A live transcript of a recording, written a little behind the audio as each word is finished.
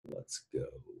Let's go.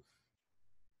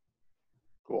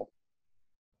 Cool.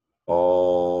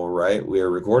 All right, we are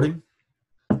recording.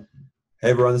 Hey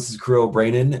everyone, this is Krill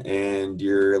Brainin, and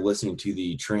you're listening to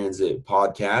the Transit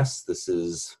Podcast. This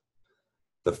is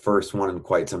the first one in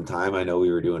quite some time. I know we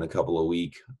were doing a couple a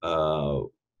week,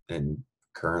 and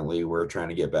currently we're trying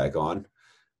to get back on.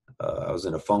 I was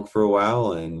in a funk for a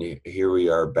while, and here we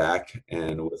are back,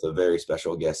 and with a very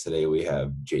special guest today, we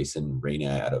have Jayson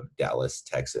Reyna out of Dallas,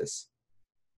 Texas.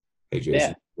 Hey Jayson, Yeah.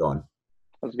 how's it going?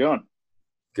 How's it going?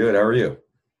 Good, how are you?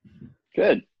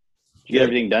 Good. Did you get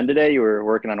everything done today? You were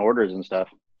working on orders and stuff.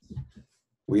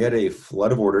 We had a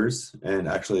flood of orders, and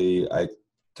actually, I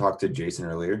talked to Jayson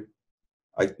earlier.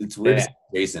 It's weird to say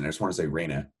Jayson. I just want to say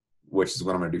Reyna, which is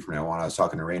what I'm going to do from now on. I was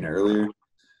talking to Reyna earlier,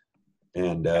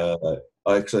 and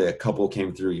actually, a couple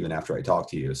came through even after I talked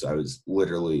to you. So I was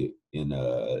literally in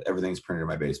everything's printed in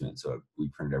my basement. So we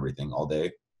printed everything all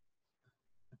day.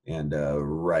 And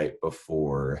right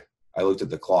before I looked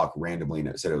at the clock randomly, and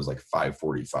it said it was like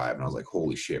 5:45, and I was like,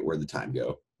 "Holy shit, where'd the time go?" I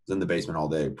was in the basement all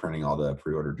day printing all the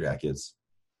pre-order jackets.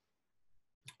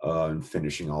 And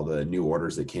finishing all the new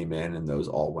orders that came in, and those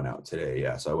all went out today.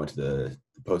 Yeah, so I went to the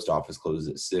post office, closed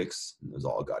at 6, and those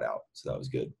all got out. So that was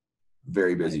good.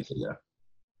 Very busy. Nice.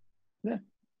 Yeah.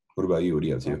 What about you? What do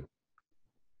you have to?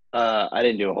 I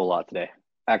didn't do a whole lot today.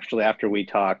 Actually, after we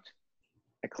talked,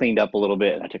 I cleaned up a little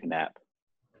bit and I took a nap.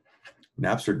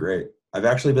 Naps are great. I've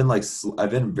actually been I've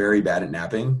been very bad at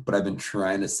napping, but I've been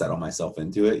trying to settle myself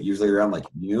into it. Usually around like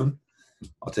noon,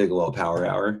 I'll take a little power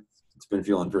hour. It's been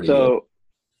feeling pretty good.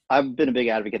 I've been a big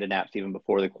advocate of naps even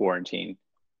before the quarantine.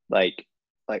 Like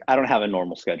I don't have a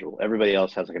normal schedule. Everybody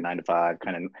else has like a 9 to 5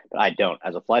 kind of, but I don't.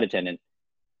 As a flight attendant,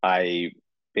 I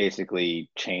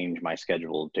basically change my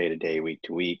schedule day to day, week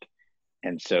to week.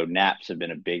 And so naps have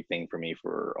been a big thing for me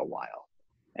for a while.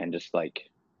 And just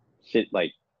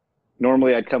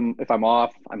normally I'd come, if I'm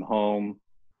off, I'm home.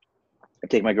 I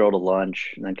take my girl to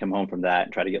lunch and then come home from that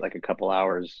and try to get like a couple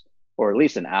hours or at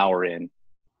least an hour in.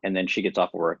 And then she gets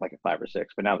off of work like at 5 or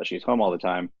 6. But now that she's home all the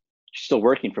time, she's still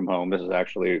working from home. This is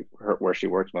actually where she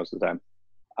works most of the time.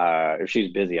 If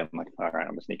she's busy, I'm like, all right,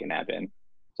 I'm gonna sneak a nap in.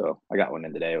 So I got one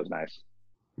in today. It was nice.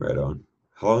 Right on.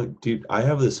 Dude, I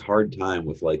have this hard time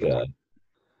with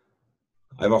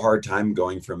I have a hard time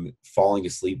going from falling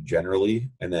asleep generally,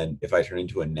 and then if I turn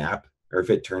into a nap, or if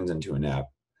it turns into a nap,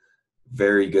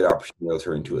 very good opportunity to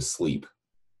turn into a sleep.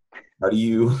 How do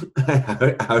you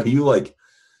how do you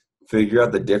figure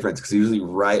out the difference? Because usually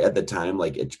right at the time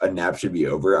a nap should be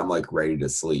over, I'm like ready to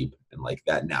sleep, and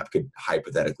that nap could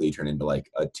hypothetically turn into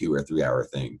like a 2 or 3 hour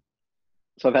thing.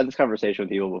 So I've had this conversation with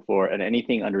people before, and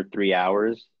anything under 3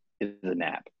 hours is a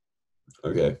nap.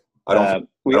 Okay.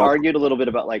 We argued a little bit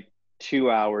about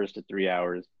 2 hours to 3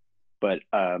 hours, but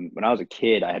when I was a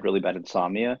kid, I had really bad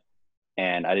insomnia,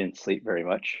 and I didn't sleep very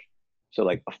much. So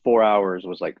 4 hours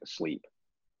was sleep.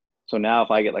 So now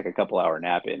if I get a couple hour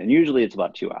nap in, and usually it's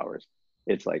about 2 hours,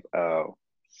 it's oh,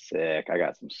 sick, I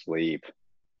got some sleep.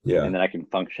 Yeah. And then I can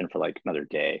function for another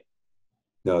day.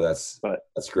 No, that's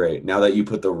great. Now that you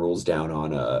put the rules down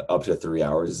on up to 3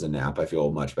 hours as a nap, I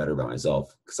feel much better about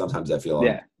myself. Because sometimes I feel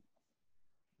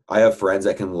I have friends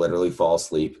that can literally fall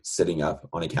asleep sitting up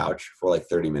on a couch for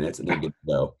 30 minutes and then get to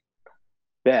go.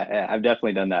 Yeah, I've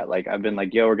definitely done that. I've been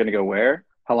yo, we're gonna go where?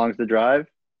 How long's the drive?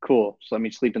 Cool. So let me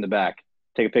sleep in the back.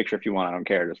 Take a picture if you want. I don't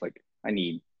care. Just I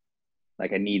need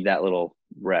that little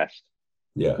rest.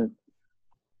 Yeah.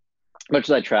 Much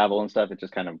as I travel and stuff, it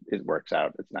just it works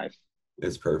out. It's nice.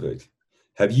 It's perfect.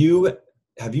 Have you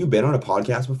been on a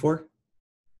podcast before?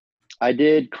 I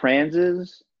did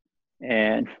Kranz's,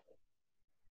 and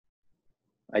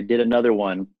I did another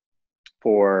one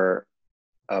for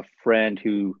a friend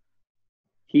who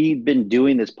he'd been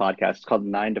doing this podcast. It's called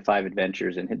 9 to 5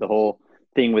 Adventures, and the whole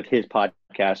thing with his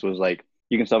podcast was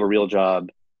you can still have a real job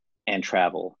and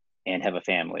travel and have a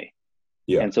family.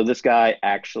 Yeah. And so this guy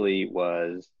actually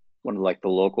was one of the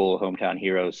local hometown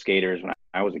heroes skaters when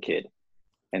I was a kid.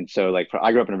 And so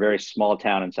I grew up in a very small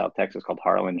town in South Texas called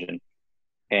Harlingen.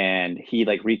 And he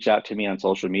reached out to me on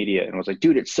social media and was like,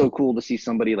 dude, it's so cool to see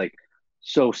somebody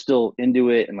so still into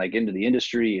it and into the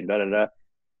industry and da da da.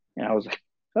 And I was like,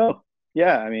 oh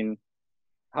yeah, I mean,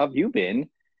 how have you been?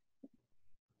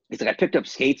 He's like, I picked up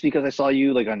skates because I saw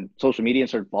you on social media and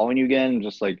started following you again. I'm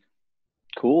just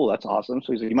cool, that's awesome.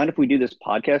 So he's like, you mind if we do this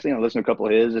podcast thing? I listened to a couple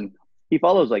of his, and he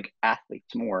follows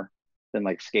athletes more than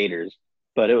skaters.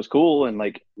 But it was cool, and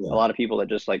a lot of people that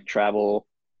just travel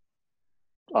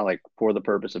for the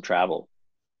purpose of travel.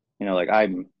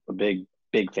 I'm a big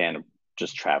fan of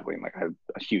just traveling. I'm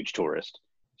a huge tourist.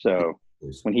 So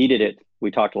when he did it, we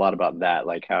talked a lot about that,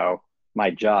 how my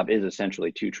job is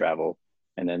essentially to travel.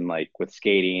 And then like with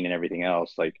skating and everything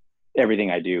else, like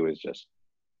everything I do is just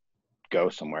go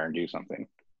somewhere and do something,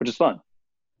 which is fun.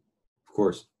 Of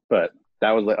course. But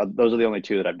those are the only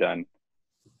two that I've done.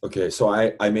 Okay, so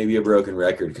I may be a broken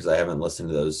record because I haven't listened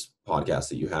to those podcasts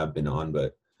that you have been on,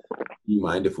 but do you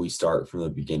mind if we start from the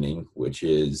beginning, which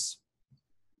is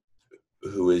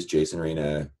who is Jayson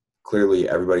Reyna? Clearly,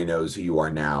 everybody knows who you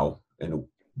are now and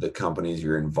the companies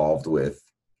you're involved with.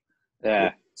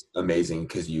 Yeah. It's amazing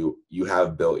because you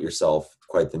have built yourself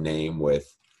quite the name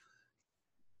with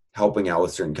helping out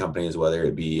with certain companies, whether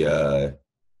it be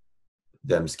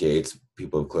them skates.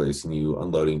 People have clearly seen you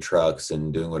unloading trucks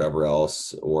and doing whatever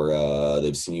else, or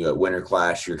they've seen you at Winter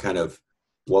Clash. You're kind of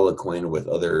well acquainted with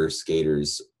other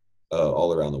skaters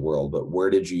all around the world. But where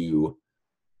did you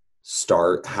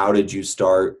start? How did you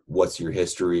start? What's your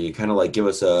history? Kind of like give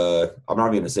us I'm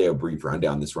not going to say a brief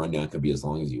rundown. This rundown could be as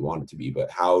long as you want it to be,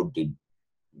 but how did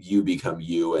you become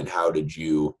you, and how did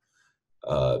you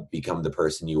become the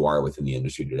person you are within the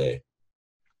industry today?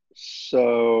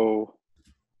 So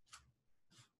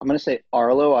I'm going to say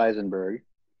Arlo Eisenberg.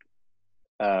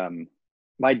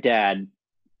 My dad,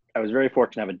 I was very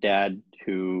fortunate to have a dad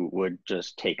who would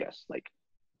just take us, like,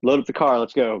 load up the car,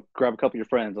 let's go, grab a couple of your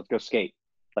friends, let's go skate.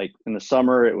 Like in the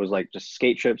summer, it was like just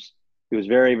skate trips. He was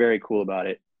very, very cool about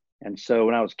it. And so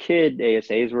when I was a kid,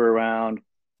 ASAs were around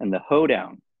and the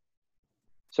hoedown.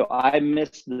 So I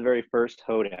missed the very first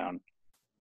hoedown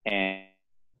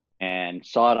and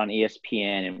saw it on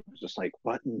ESPN and was just like,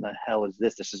 what in the hell is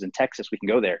this? This is in Texas. We can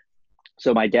go there.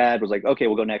 So my dad was like, okay,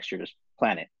 we'll go next year. Just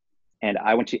plan it. And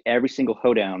I went to every single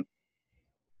hoedown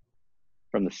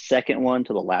from the second one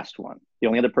to the last one. The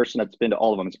only other person that's been to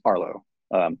all of them is Arlo.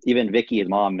 Even Vicky, his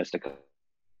mom, missed a couple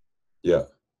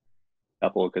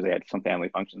because they had some family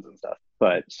functions and stuff.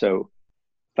 But so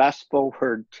fast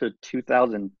forward to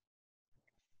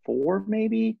 2004,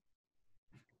 maybe,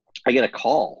 I get a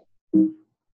call. And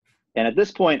at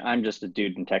this point, I'm just a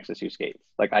dude in Texas who skates.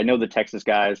 Like, I know the Texas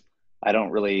guys. I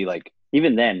don't really, like,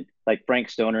 even then, like Frank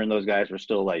Stoner and those guys were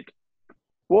still like,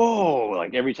 whoa.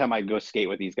 Like every time I'd go skate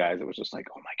with these guys, it was just like,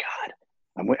 oh my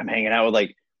God, I'm hanging out with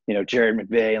like, you know, Jared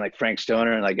McVeigh and like Frank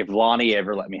Stoner. And like if Lonnie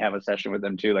ever let me have a session with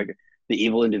them too, like the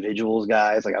Evil Individuals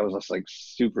guys, like I was just like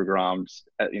super groms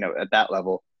at, you know, at that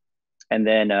level. And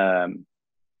then I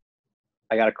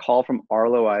got a call from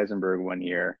Arlo Eisenberg one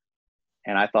year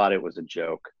and I thought it was a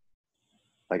joke.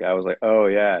 Like I was like, oh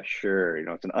yeah, sure. You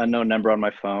know, it's an unknown number on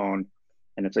my phone.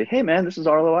 And it's like, hey man, this is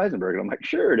Arlo Eisenberg. And I'm like,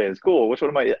 sure it is. Cool. Which one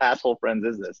of my asshole friends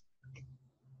is this?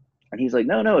 And he's like,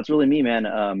 no, it's really me,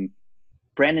 man.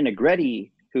 Brandon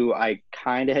Negretti, who I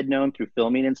kind of had known through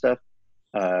filming and stuff,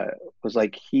 was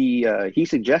like, he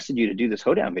suggested you to do this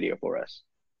hoedown video for us.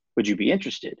 Would you be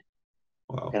interested?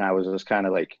 Wow. And I was just kind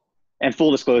of like, and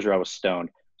full disclosure, I was stoned.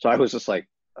 So I was just like,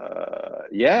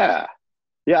 yeah,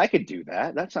 I could do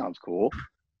that. That sounds cool.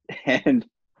 And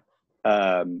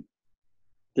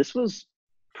this was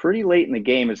pretty late in the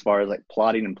game as far as like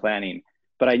plotting and planning.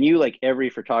 But I knew like every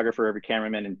photographer, every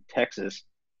cameraman in Texas,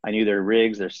 I knew their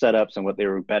rigs, their setups, and what they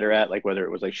were better at, like whether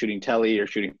it was like shooting telly or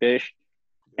shooting fish.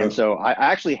 And so I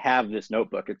actually have this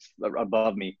notebook. It's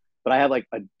above me, but I have like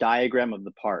a diagram of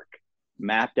the park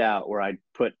mapped out where I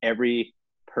put every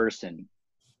person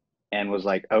and was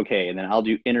like, okay, and then I'll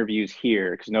do interviews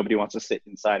here because nobody wants to sit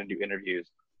inside and do interviews.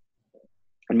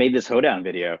 And made this hoedown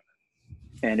video.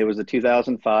 And it was a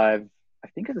 2005, I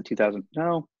think it's a 2005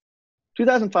 or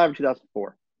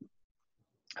 2004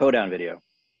 hoedown video.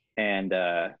 And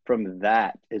from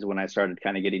that is when I started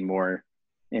kind of getting more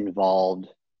involved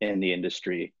in the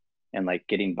industry and like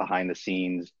getting behind the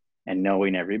scenes and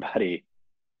knowing everybody.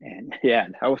 And yeah,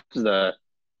 that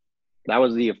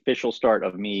was the official start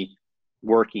of me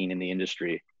working in the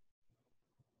industry.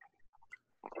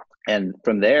 And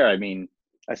from there, I mean,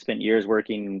 I spent years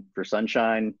working for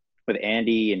Sunshine with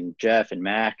Andy and Jeff and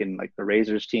Mac and like the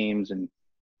Razors teams, and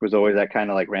was always that kind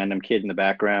of like random kid in the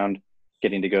background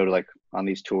getting to go to like on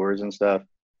these tours and stuff.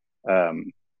 Yeah,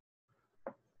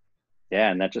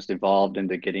 and that just evolved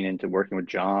into getting into working with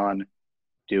John,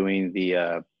 doing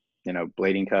the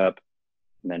Blading Cup,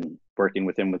 and then working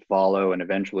with him with Follow, and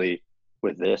eventually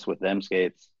with them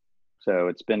skates. So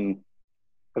it's been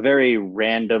a very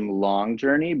random long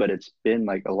journey, but it's been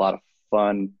like a lot of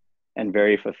fun and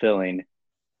very fulfilling.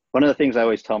 One of the things I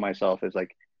always tell myself is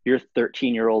like, your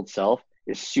 13-year-old self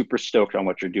is super stoked on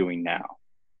what you're doing now.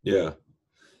 Yeah.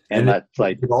 And that's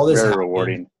like very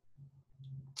rewarding.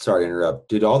 Sorry to interrupt.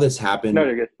 Did all this happen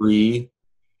pre-flight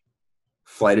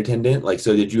attendant? Like,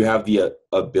 so did you have the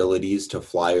abilities to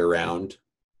fly around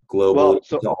globally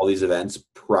to all these events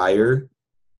prior?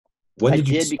 When did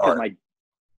you start?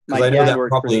 Because my dad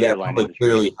worked for the airline industry.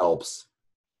 Clearly helps.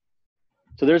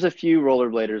 So there's a few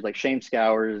rollerbladers like Shane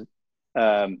Scowers.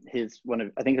 I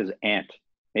think his aunt,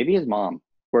 maybe his mom,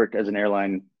 worked as an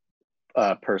airline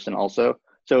person also.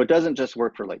 So it doesn't just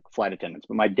work for like flight attendants.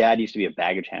 But my dad used to be a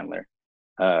baggage handler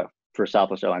uh, for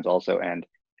Southwest Airlines also, and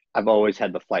I've always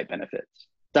had the flight benefits.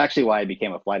 It's actually why I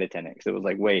became a flight attendant because it was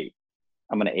like, wait,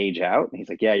 I'm gonna age out, and he's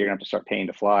like, yeah, you're gonna have to start paying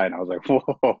to fly, and I was like,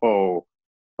 whoa,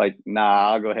 like,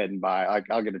 nah, I'll go ahead and buy.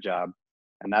 I'll get a job,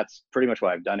 and that's pretty much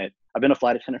why I've done it. I've been a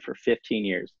flight attendant for 15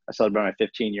 years. I celebrated my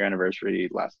 15-year anniversary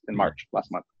in March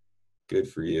last month. Good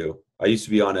for you. I used to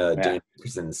be on a Yeah, Dan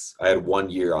Dickerson's. I had 1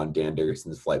 year on Dan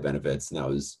Dickerson's flight benefits, and that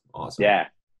was awesome. yeah,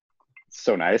 it's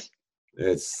so nice.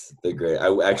 It's the great.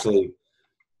 I actually,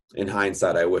 in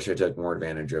hindsight, I wish I took more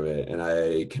advantage of it, and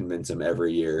I convince him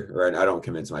every year, or I don't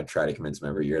convince him. I try to convince him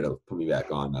every year to put me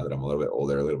back on. Now that I'm a little bit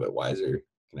older, a little bit wiser,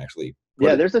 can actually put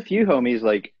Yeah, it. there's a few homies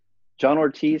like John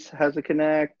Ortiz has a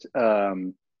connect.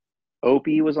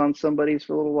 Opie was on somebody's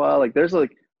for a little while. Like there's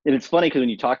like, and it's funny because when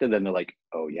you talk to them, they're like,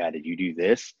 "Oh yeah, did you do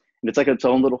this?" And it's like its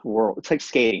own little world. It's like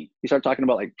skating. You start talking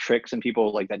about like tricks and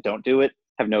people like that don't do it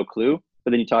have no clue. But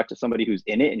then you talk to somebody who's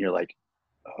in it, and you're like,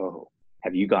 "Oh,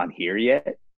 have you gone here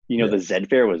yet? You know, Yeah, the Zed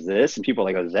Fair was this," and people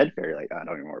are like, "Oh, Zed Fair." You're like, "I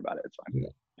don't even more about it. It's fine." yeah,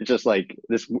 It's just like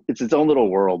this. It's its own little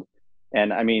world.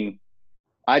 And I mean,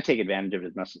 I take advantage of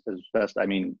it as best. I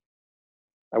mean,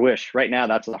 I wish right now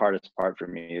that's the hardest part for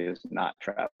me is not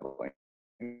traveling.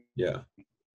 yeah.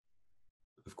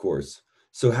 Of course.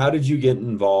 So, how did you get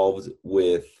involved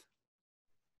with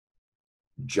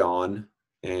John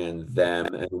and them,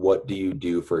 and what do you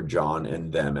do for John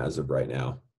and them as of right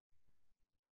now?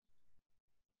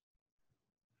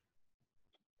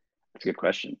 That's a good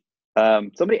question.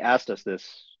 Somebody asked us this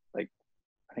like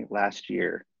I think last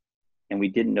year, and we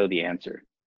didn't know the answer.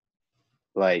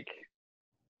 Like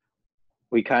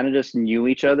we kind of just knew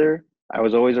each other. I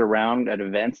was always around at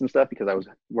events and stuff because I was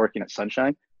working at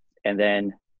Sunshine, and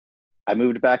then I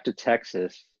moved back to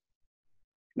Texas,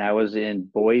 and I was in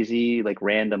Boise like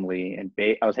randomly, and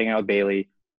I was hanging out with Bailey,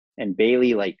 and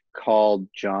Bailey like called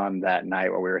John that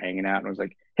night while we were hanging out, and was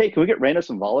like, "Hey, can we get Reyna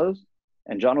some volos?"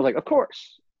 And John was like, "Of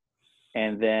course."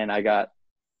 And then I got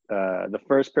the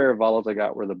first pair of volos I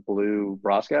got were the blue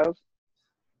Broscows,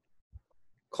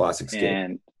 Classic skate.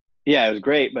 and yeah, it was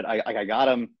great. But I got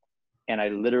them, and I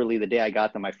literally the day I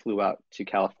got them, I flew out to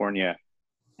California,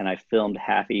 and I filmed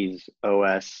Happy's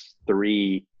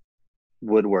OS3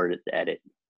 Woodward edit.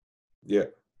 Yeah.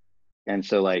 And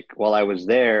so like while I was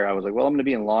there, I was like, well, I'm gonna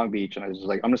be in Long Beach, and I was just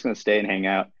like, I'm just gonna stay and hang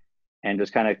out, and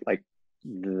just kind of like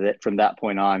from that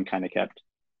point on, kind of kept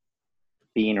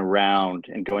being around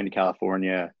and going to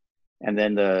California, and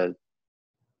then the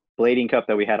blading cup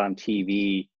that we had on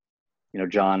TV, you know,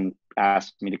 John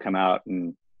asked me to come out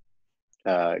and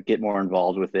get more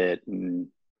involved with it, and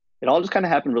it all just kind of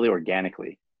happened really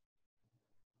organically.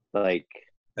 Like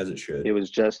As it it should. was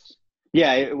just,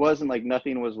 yeah, it wasn't like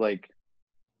nothing was like.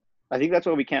 I think that's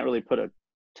why we can't really put a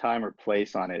time or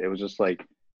place on it. It was just like,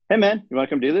 hey man, you want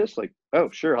to come do this? Like, oh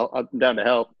sure, I'm down to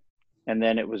help. And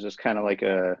then it was just kind of like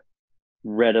a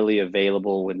readily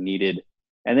available when needed.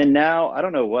 And then now I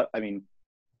don't know what I mean.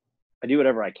 I do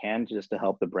whatever I can just to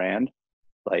help the brand.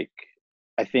 Like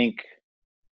I think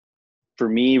for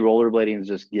me, rollerblading has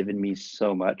just given me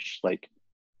so much. Like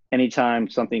anytime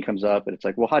something comes up and it's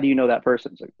like, well, how do you know that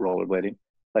person? It's like rollerblading.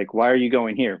 Like, why are you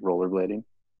going here? Rollerblading.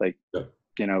 Like, Yeah.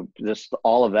 you know, just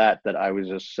all of that I was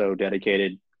just so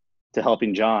dedicated to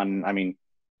helping John. I mean,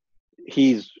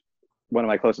 he's one of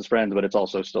my closest friends, but it's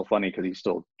also still funny because he's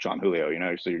still John Julio, you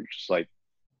know? So you're just like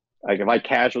if I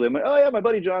casually, I'm like, oh yeah, my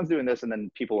buddy John's doing this. And then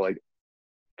people like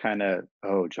kind of,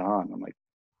 oh, John. I'm like,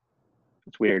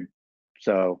 it's weird.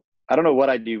 So I don't know what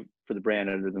I do for the brand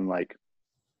other than like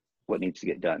what needs to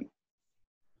get done.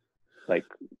 Like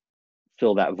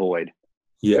fill that void.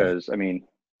 Yeah. Cause I mean,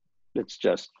 it's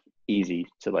just easy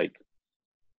to like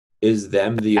Is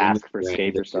them the only ask for brand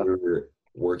skates or that stuff. you're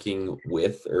working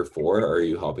with or for? Or are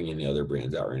you helping any other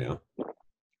brands out right now?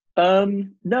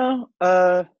 No,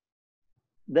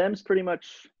 them's pretty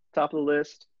much top of the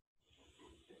list.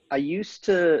 I used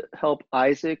to help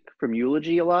Isaac from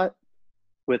Eulogy a lot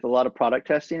with a lot of product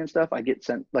testing and stuff. I get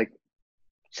sent like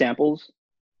samples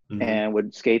Hmm. and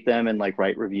would skate them and like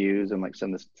write reviews and like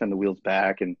send the wheels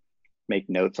back and make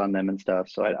notes on them and stuff.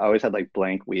 So I always had like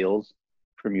blank wheels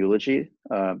from Eulogy.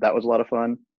 That was a lot of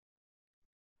fun.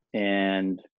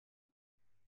 And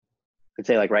I'd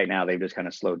say like right now they've just kind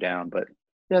of slowed down, but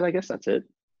yeah, I guess that's it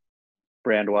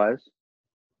brand wise.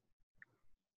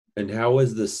 And how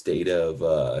is the state of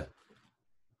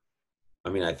I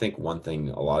mean, I think one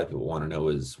thing a lot of people want to know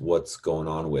is what's going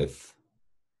on with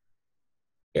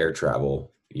air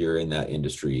travel. You're in that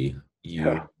industry.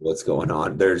 what's going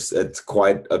on. It's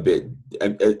quite a bit,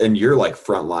 and you're like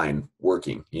frontline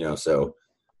working, so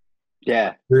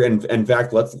Yeah. in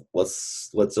fact, let's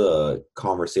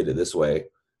conversate it this way.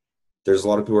 There's a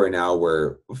lot of people right now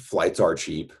where flights are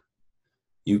cheap.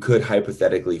 You could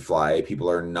hypothetically fly. People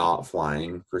are not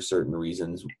flying for certain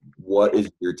reasons. What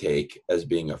is your take as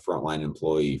being a frontline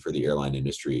employee for the airline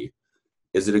industry?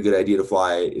 Is it a good idea to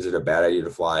fly? Is it a bad idea to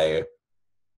fly?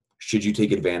 Should you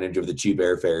take advantage of the cheap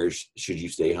airfares? Should you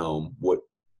stay home?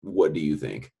 What do you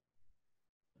think?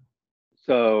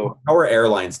 So How are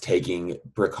airlines taking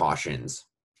precautions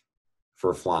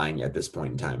for flying at this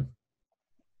point in time?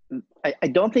 I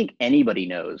don't think anybody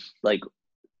knows. Like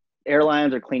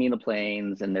airlines are cleaning the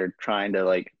planes and they're trying to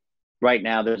like right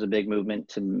now there's a big movement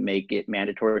to make it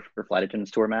mandatory for flight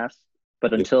attendants to wear masks.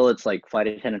 But Yeah, until it's like flight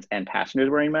attendants and passengers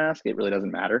wearing masks, it really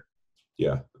doesn't matter.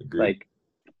 yeah, agreed. Like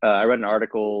I read an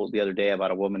article the other day about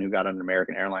a woman who got on an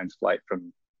American Airlines flight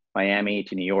from Miami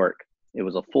to New York. It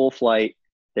was a full flight.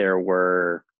 There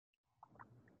were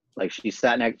like she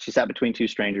sat between two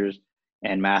strangers,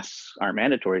 and masks aren't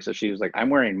mandatory. So she was like, "I'm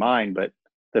wearing mine, but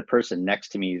the person next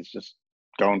to me is just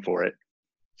going for it."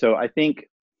 So I think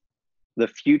the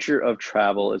future of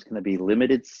travel is going to be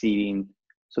limited seating,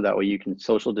 so that way you can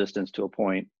social distance to a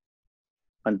point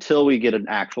until we get an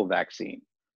actual vaccine.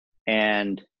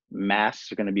 And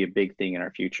masks are going to be a big thing in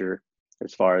our future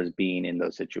as far as being in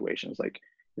those situations. Like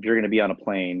if you're going to be on a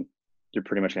plane, you're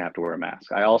pretty much going to have to wear a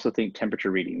mask. I also think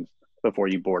temperature readings before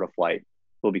you board a flight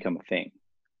will become a thing.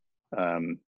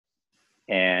 Um,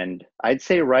 and I'd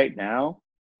say right now,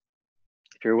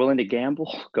 if you're willing to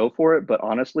gamble, go for it. But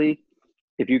honestly,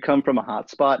 if you come from a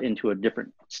hotspot into a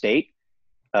different state,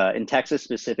 in Texas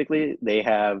specifically, they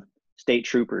have state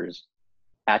troopers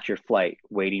at your flight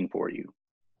waiting for you.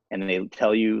 And they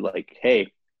tell you, like,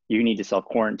 hey, you need to self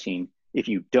quarantine. If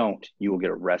you don't, you will get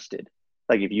arrested.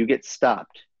 Like, if you get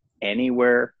stopped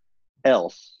anywhere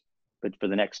else, but for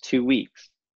the next 2 weeks,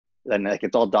 then like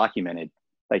it's all documented,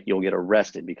 like you'll get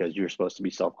arrested because you're supposed to be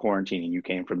self quarantining. You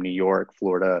came from New York,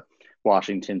 Florida,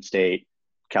 Washington State,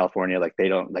 California. Like they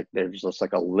don't like there's just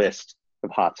like a list of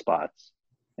hotspots.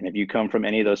 And if you come from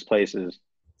any of those places,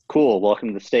 cool, welcome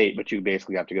to the state, but you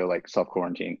basically have to go like self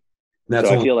quarantine. And that's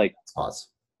So I only feel like spots.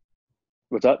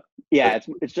 what's up? Yeah,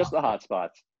 it's just the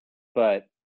hotspots. But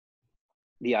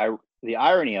the the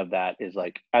irony of that is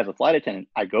like as a flight attendant,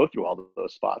 I go through all of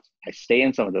those spots. I stay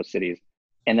in some of those cities,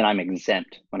 and then I'm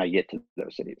exempt when I get to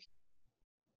those cities.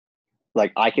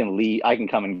 Like I can leave, I can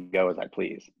come and go as I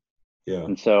please. Yeah.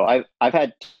 And so I've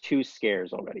had two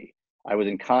scares already. I was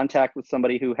in contact with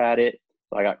somebody who had it,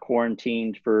 so I got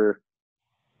quarantined for.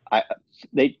 I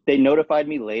they notified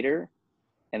me later,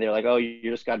 and they're like, "Oh, you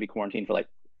just got to be quarantined for like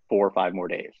 4 or 5 more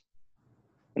days,"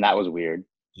 and that was weird.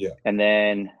 Yeah. And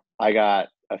then I got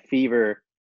a fever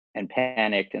and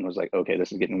panicked and was like, "Okay,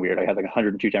 this is getting weird." I had like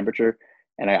 102 temperature,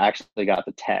 and I actually got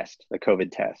the test, the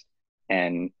COVID test,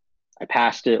 and I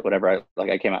passed it. Whatever,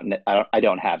 I came out. And I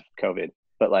don't have COVID,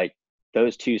 but like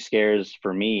those two scares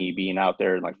for me being out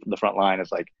there like the front line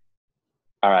is like,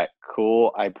 all right,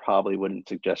 cool. I probably wouldn't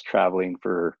suggest traveling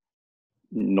for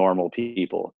normal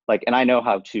people. Like, and I know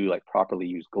how to like properly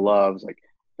use gloves. Like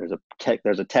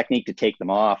there's a technique to take them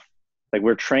off. Like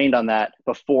we're trained on that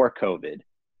before COVID.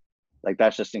 Like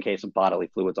that's just in case of bodily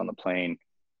fluids on the plane.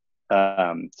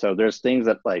 So there's things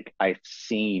that like I've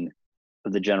seen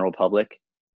of the general public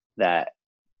that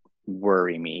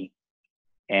worry me.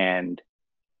 And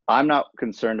I'm not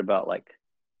concerned about like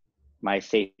my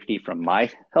safety from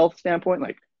my health standpoint.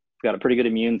 Like I've got a pretty good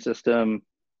immune system,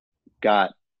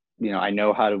 got, I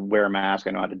know how to wear a mask.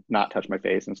 I know how to not touch my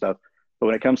face and stuff. But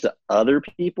when it comes to other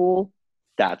people,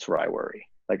 that's where I worry.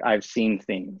 Like I've seen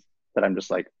things that I'm just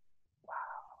like, wow,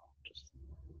 just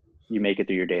you make it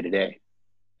through your day to day.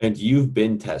 And you've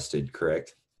been tested,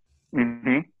 correct?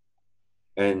 Mm-hmm.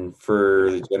 And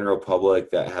for the general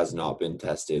public that has not been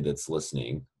tested that's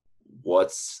listening,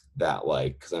 what's that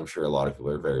like? Because I'm sure a lot of people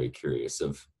are very curious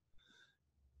of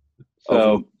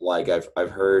So like I've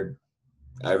heard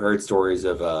stories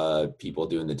of people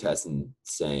doing the test and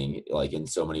saying like in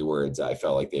so many words I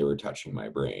felt like they were touching my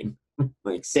brain.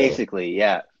 Like so basically,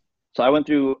 yeah. So I went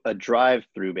through a drive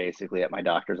through basically at my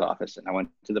doctor's office and I went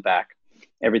to the back.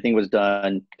 Everything was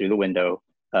done through the window.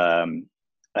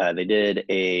 They did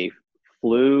a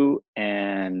flu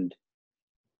and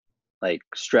like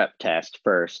strep test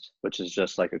first, which is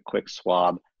just like a quick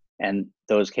swab. And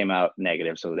those came out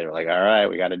negative. So they were like, all right,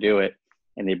 we got to do it.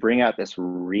 And they bring out this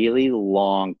really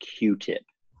long Q-tip.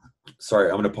 sorry,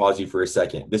 I'm gonna pause you for a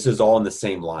second. This is all in the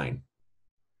same line.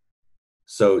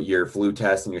 So your flu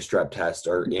test and your strep test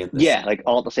are in the Yeah, same like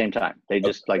all at the same time. They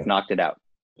just okay. like knocked it out.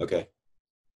 Okay.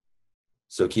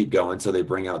 So keep going. So they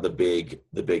bring out the big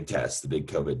test, the big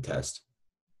COVID test.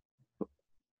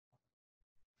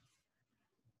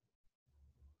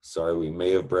 Sorry, we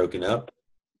may have broken up.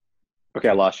 Okay,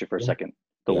 I lost you for a second.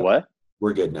 The Yeah, what?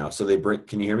 we're good now. So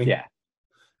can you hear me? Yeah.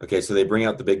 Okay, so they bring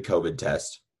out the big COVID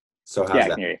test. So Yeah, how's I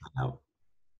that can hear you. out?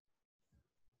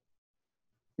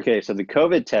 Okay, so the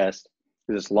COVID test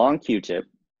is this long Q-tip,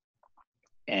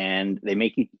 and they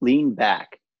make you lean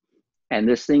back, and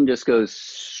this thing just goes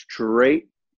straight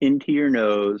into your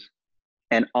nose.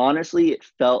 And honestly, it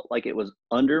felt like it was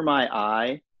under my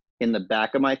eye, in the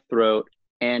back of my throat,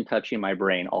 and touching my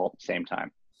brain all at the same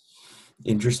time.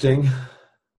 Interesting. It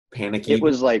Panicky.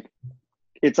 was like,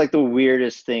 it's like the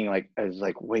weirdest thing. Like, I was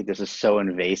like, wait, this is so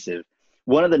invasive.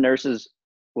 One of the nurses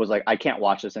was like, I can't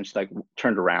watch this. And she like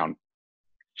turned around.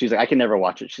 She's like, I can never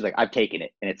watch it. She's like, I've taken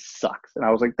it and it sucks. And I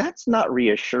was like, that's not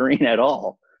reassuring at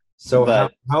all. So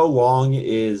But how long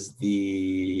is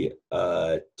the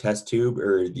test tube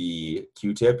or the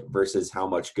Q-tip versus how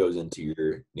much goes into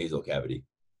your nasal cavity?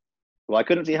 well, I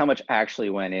couldn't see how much actually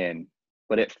went in,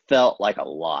 but it felt like a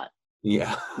lot.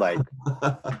 Yeah. Like,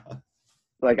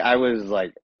 like I was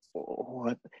like,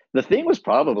 what? The thing was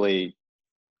probably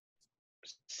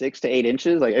 6 to 8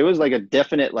 inches. Like it was like a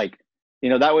definite like,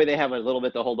 that way they have a little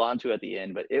bit to hold on to at the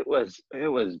end. But it was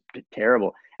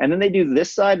terrible. And then they do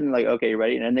this side and like, okay, you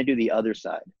ready? And then they do the other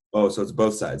side. Oh, so it's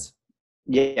both sides.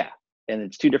 Yeah, and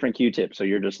it's two different Q-tips. So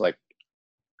you're just like,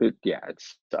 yeah, it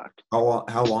sucked.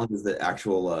 How long does the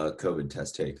actual COVID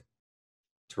test take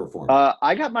to perform?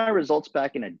 I got my results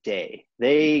back in a day.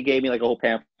 They gave me like a whole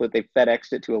pamphlet. They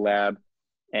FedExed it to a lab,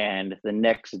 and the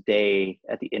next day,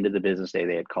 at the end of the business day,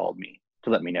 they had called me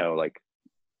to let me know. Like,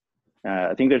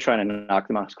 I think they're trying to knock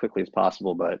them out as quickly as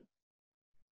possible. But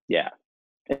yeah,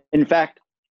 in fact,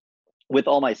 with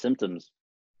all my symptoms,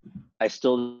 I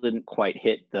still didn't quite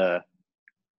hit the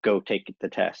go take the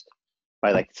test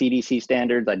by like CDC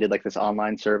standards. I did like this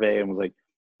online survey and was like,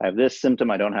 I have this symptom,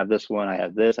 I don't have this one, I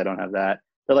have this, I don't have that.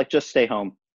 They're like, just stay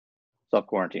home, self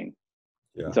quarantine.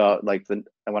 Yeah. So like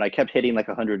when I kept hitting like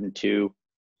 102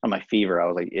 on my fever, I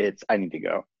was like, I need to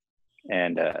go.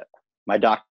 And my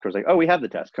doctor was like, oh, we have the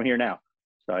test, come here now.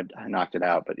 So I knocked it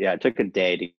out. But yeah, it took a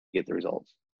day to get the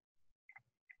results.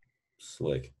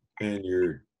 Slick. And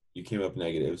you came up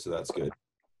negative, so that's good.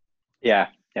 Yeah,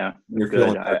 You're good.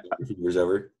 feeling better after the fever's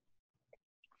over?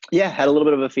 Yeah, had a little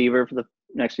bit of a fever for the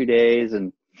next few days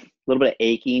and a little bit of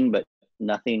aching, but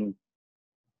nothing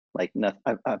like nothing.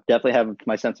 I definitely have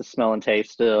my sense of smell and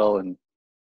taste still, and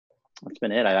that's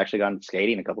been it. I've actually gone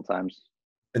skating a couple times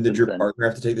And did since your then. partner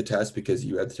have to take the test because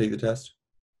you had to take the test?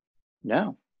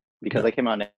 No, because No. I came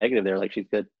out negative. They're like, she's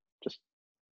good. Just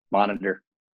monitor.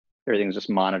 Everything's just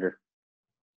monitor.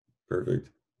 Perfect.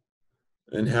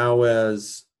 And how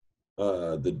has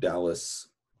the Dallas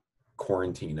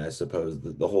quarantine, I suppose,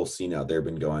 the whole scene out there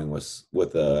been going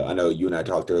with I know you and I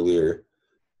talked earlier.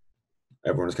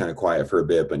 Everyone was kind of quiet for a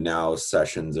bit, but now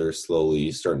sessions are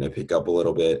slowly starting to pick up a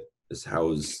little bit.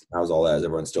 How's all that? Is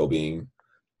everyone still being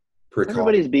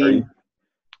Everybody's precautionary? being,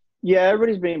 yeah,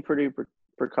 everybody's being pretty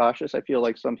precautious. I feel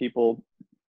like some people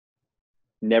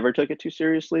never took it too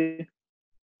seriously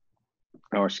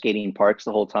or skating parks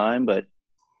the whole time. But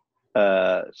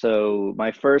so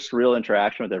my first real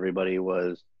interaction with everybody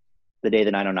was the day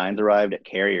the 909s arrived at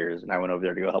Carriers, and I went over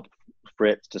there to go help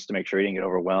Fritz just to make sure he didn't get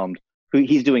overwhelmed.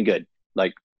 He's doing good.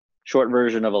 Like, short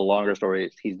version of a longer story,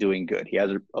 he's doing good. He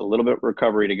has a little bit of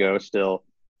recovery to go still,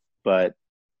 but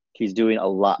he's doing a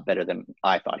lot better than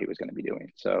I thought he was going to be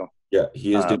doing. So Yeah,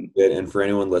 he is doing um, good. And for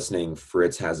anyone listening,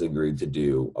 Fritz has agreed to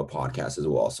do a podcast as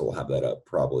well, so we'll have that up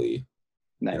probably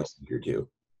in a nice. week or two.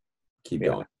 Keep Yeah,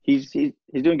 going. he's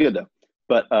doing good though.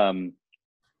 But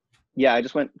yeah, I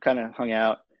just went kind of hung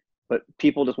out, but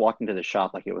people just walked into the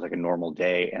shop like it was like a normal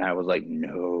day, and I was like,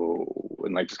 no,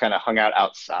 and like just kind of hung out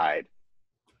outside.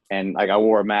 And like I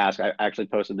wore a mask. I actually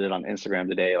posted it on Instagram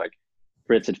today. Like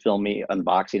Fritz had filmed me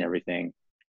unboxing everything,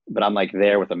 but I'm like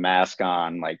there with a mask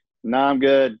on, like, no, I'm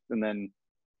good. And then,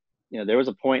 there was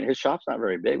a point, his shop's not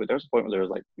very big, but there was a point where there was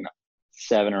like,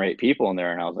 7 or 8 people in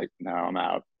there. And I was like, no, I'm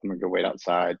out. I'm gonna go wait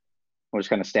outside. We'll just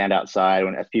kind of stand outside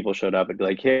when as people showed up, it'd be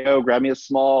like, hey, yo, grab me a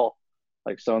small,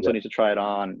 like so and so Yeah. needs to try it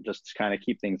on, just to kind of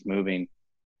keep things moving.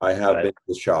 I have been But to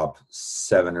the shop.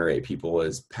 7 or 8 people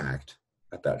is packed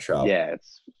at that shop. yeah,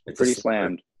 it's It's pretty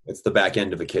slammed. it's the back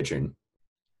end of a kitchen.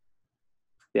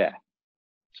 Yeah.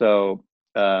 So,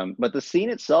 but the scene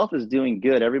itself is doing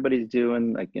good. Everybody's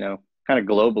doing like, kind of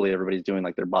globally, everybody's doing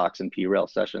like their box and P-rail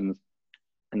sessions,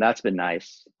 and that's been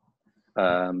nice.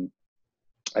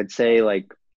 I'd say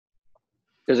like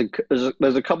there's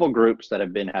a couple groups that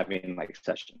have been having like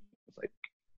sessions. Like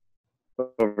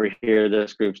over here,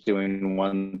 this group's doing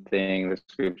one thing, this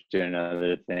group's doing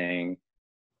another thing.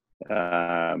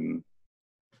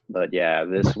 But yeah,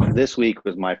 this week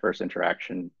was my first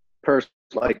interaction,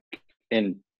 like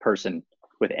in person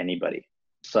with anybody.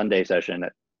 Sunday session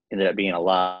that ended up being a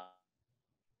lot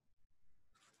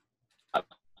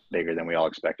bigger than we all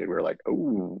expected. We were like,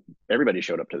 oh, everybody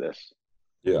showed up to this.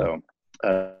 Yeah.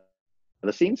 So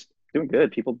the scene's doing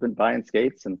good. People have been buying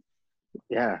skates, and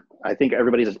yeah, I think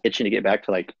everybody's just itching to get back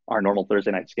to like our normal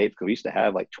Thursday night skates, because we used to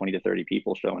have like 20 to 30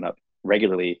 people showing up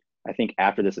regularly. I think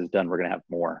after this is done, we're gonna have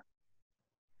more,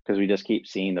 because we just keep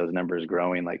seeing those numbers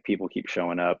growing. Like people keep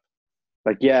showing up.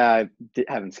 Like, yeah, I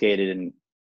haven't skated in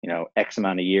X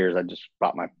amount of years. I just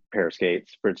bought my pair of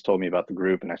skates. Fritz told me about the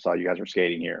group, and I saw you guys were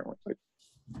skating here. I was like,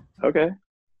 okay.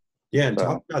 Yeah, and So,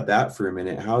 talk about that for a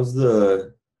minute. How's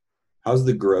the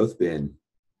growth been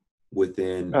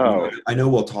within? I mean, oh, I know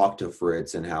we'll talk to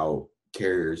Fritz and how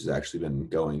Carriers has actually been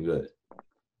going, but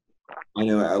I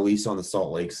know at least on the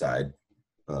Salt Lake side,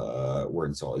 we're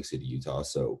in Salt Lake City, Utah,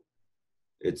 so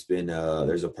it's been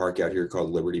there's a park out here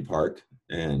called Liberty Park,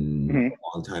 and mhm.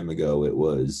 a long time ago it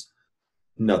was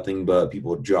nothing but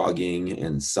people jogging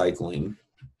and cycling.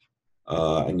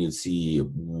 And you'd see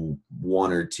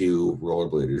one or two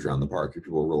rollerbladers around the park, or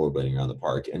people rollerblading around the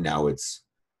park. And now it's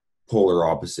polar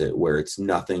opposite, where it's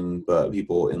nothing but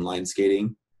people inline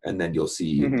skating, and then you'll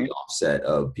see the offset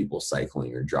of people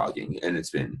cycling or jogging. And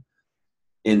it's been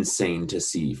insane to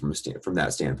see from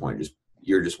that standpoint. Just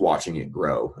you're just watching it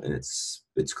grow, and it's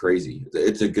crazy.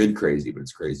 It's a good crazy, but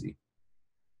it's crazy.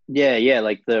 Yeah.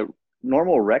 Like the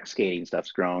normal rec skating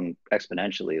stuff's grown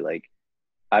exponentially. Like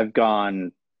I've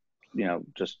gone,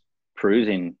 just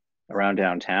cruising around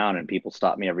downtown, and people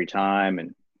stop me every time,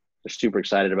 and they're super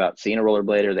excited about seeing a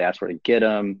rollerblader. They ask where to get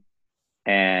them.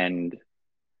 And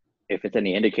if it's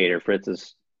any indicator, Fritz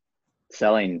is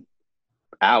selling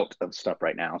out of stuff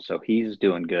right now. So he's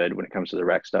doing good when it comes to the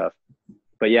rec stuff.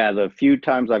 But yeah, the few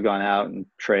times I've gone out and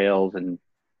trails and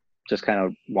just kind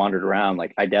of wandered around,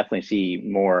 like I definitely see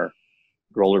more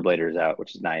rollerbladers out,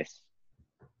 which is nice.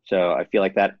 So I feel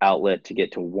like that outlet to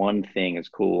get to one thing is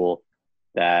cool.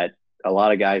 That a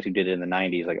lot of guys who did it in the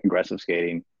 90s, like aggressive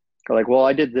skating, are like, well,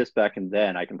 I did this back and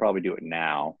then, I can probably do it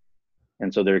now.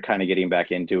 And so they're kind of getting back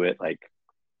into it, like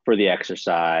for the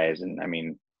exercise. And I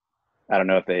mean, I don't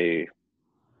know if they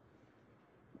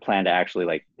plan to actually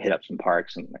like hit up some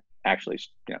parks and actually,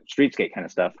 street skate kind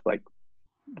of stuff, like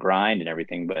grind and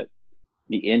everything, but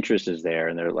the interest is there,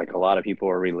 and they're like, a lot of people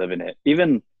are reliving it.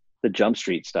 Even the Jump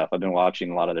Street stuff, I've been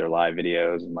watching a lot of their live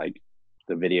videos and like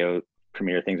the video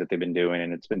premiere things that they've been doing,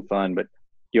 and it's been fun. But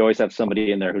you always have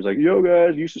somebody in there who's like, yo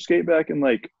guys, used to skate back in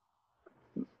like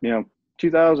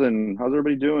 2000, how's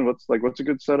everybody doing, what's a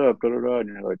good setup, da, da, da. And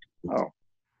you're like, oh,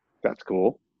 that's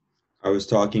cool. I was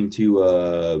talking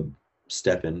to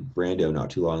Stephen Brando not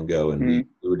too long ago, and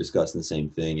we were discussing the same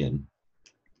thing. And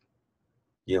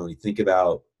when you think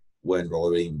about when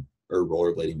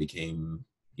rollerblading became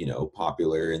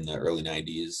popular in the early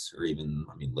 90s, or even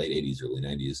late 80s, early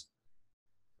 90s,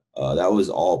 that was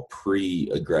all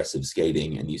pre-aggressive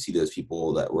skating. And you see those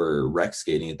people that were rec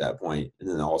skating at that point, and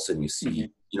then all of a sudden you see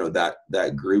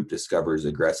that group discovers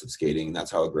aggressive skating, and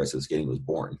that's how aggressive skating was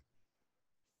born.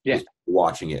 Yeah.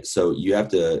 Watching it. So you have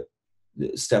to,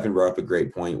 Stefan brought up a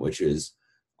great point, which is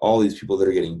all these people that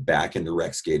are getting back into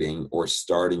rec skating or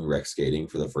starting rec skating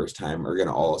for the first time are going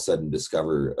to all of a sudden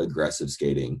discover aggressive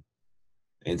skating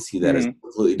and see that as a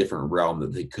completely different realm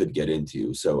that they could get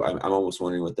into. So I'm almost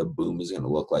wondering what the boom is going to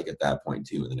look like at that point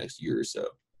too in the next year or so.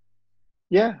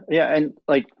 Yeah. And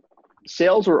like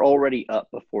sales were already up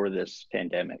before this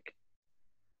pandemic.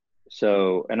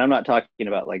 So, and I'm not talking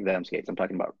about like them skates, I'm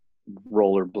talking about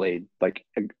rollerblade, like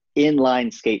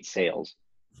inline skate sales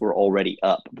were already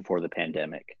up before the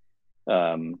pandemic.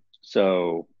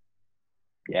 So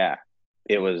yeah,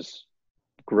 it was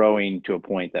growing to a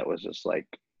point that was just like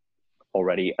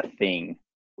already a thing.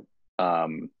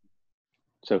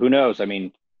 So who knows? I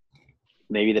mean,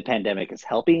 maybe the pandemic is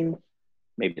helping,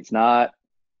 maybe it's not.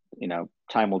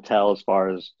 Time will tell, as far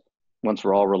as once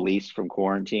we're all released from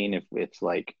quarantine, if it's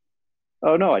like,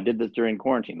 oh no, I did this during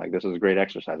quarantine, like this is a great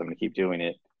exercise, I'm going to keep doing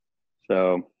it.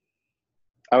 So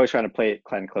I was trying to play it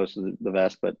kind of close to the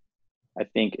vest, but I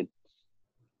think it's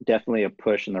definitely a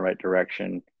push in the right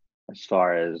direction, as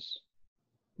far as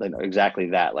like exactly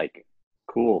that. Like,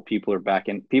 cool, people are back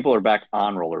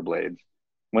on rollerblades.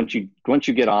 Once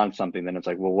you get on something, then it's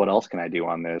like, well, what else can I do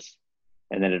on this?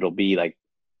 And then it'll be like,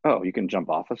 oh, you can jump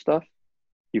off of stuff,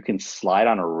 you can slide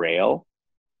on a rail,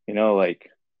 like,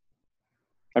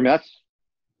 I mean,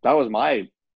 that was my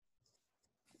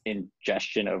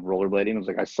ingestion of rollerblading. It was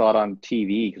like I saw it on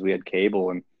TV because we had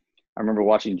cable, and I remember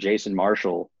watching Jason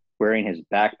Marshall wearing his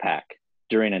backpack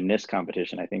during a NIST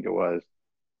competition, I think it was,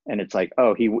 and it's like,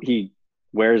 oh, he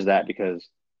wears that because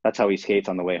that's how he skates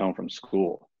on the way home from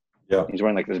school. Yeah. He's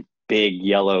wearing like this big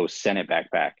yellow Senate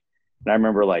backpack, and I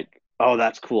remember like, oh,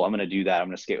 that's cool. I'm gonna do that. I'm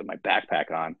gonna skate with my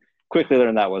backpack on. Quickly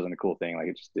learned that wasn't a cool thing. Like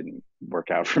it just didn't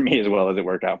work out for me as well as it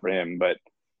worked out for him. But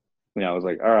I was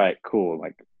like, all right, cool.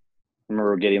 Like I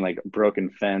remember getting like a broken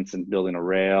fence and building a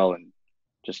rail and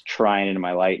just trying into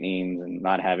my lightnings and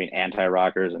not having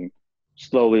anti-rockers and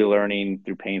slowly learning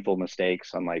through painful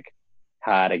mistakes on like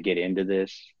how to get into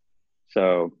this.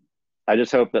 So I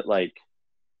just hope that like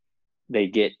they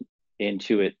get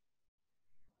into it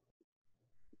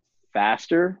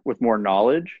faster with more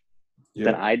knowledge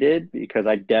than I did, because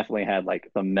I definitely had like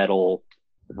the metal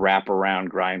wraparound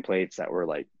grind plates that were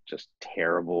like just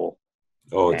terrible.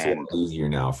 Oh, it's a lot easier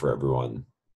now for everyone.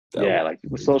 Yeah, like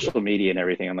with social media and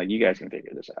everything, I'm like, you guys can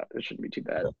figure this out. It shouldn't be too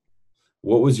bad.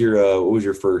 What was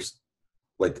your first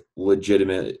like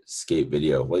legitimate skate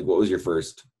video? Like what was your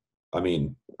first? I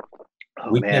mean,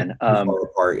 we can't be far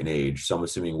apart in age, so I'm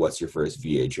assuming what's your first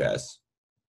VHS?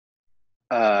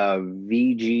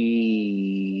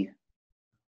 VG4.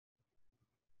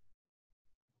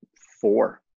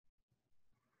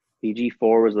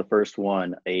 VG4 was the first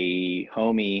one. A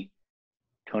homie,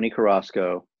 Tony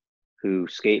Carrasco, who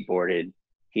skateboarded,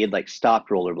 he had like stopped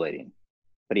rollerblading,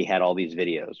 but he had all these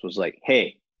videos, was like,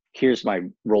 hey, here's my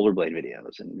rollerblade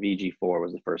videos. And VG4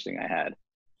 was the first thing I had,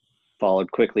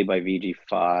 followed quickly by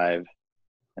VG5.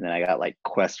 And then I got like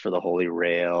Quest for the Holy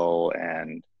Rail,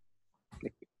 and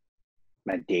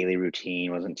my daily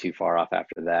routine wasn't too far off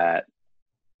after that.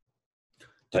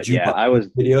 Did you buy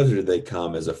videos, or did they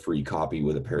come as a free copy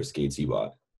with a pair of skates you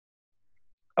bought?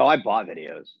 Oh, I bought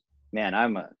videos. Man, I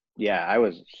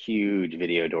was a huge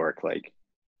video dork. Like it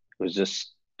was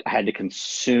just, I had to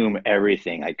consume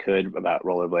everything I could about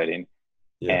rollerblading.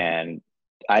 Yeah. And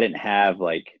I didn't have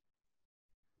like,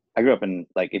 I grew up in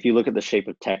like, if you look at the shape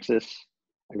of Texas,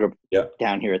 I grew up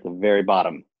down here at the very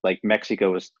bottom. Like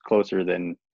Mexico was closer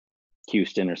than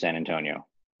Houston or San Antonio.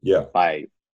 Yeah. By,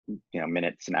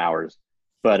 minutes and hours.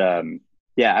 But I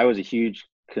was a huge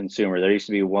consumer. There used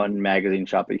to be one magazine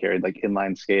shop that carried like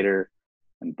Inline Skater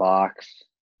and Box.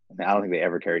 I don't think they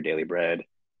ever carried Daily Bread,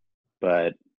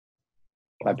 but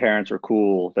my parents were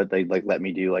cool that they like let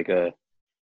me do like a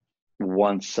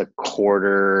once a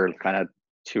quarter, kind of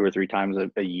 2 or 3 times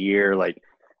a year. Like,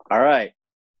 all right,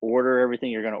 order everything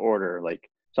you're going to order. Like,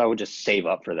 so I would just save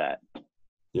up for that.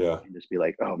 Yeah. And just be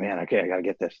like, oh man, okay, I got to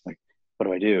get this. Like, what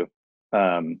do I do?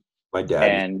 My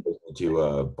dad used to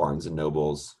go to Barnes and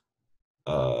Nobles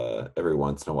every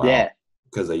once in a while. Yeah.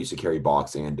 Because I used to carry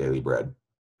Box and Daily Bread.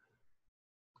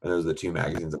 And those are the 2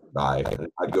 magazines I'd buy. And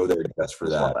I'd go there just for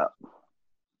that.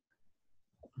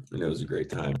 And it was a great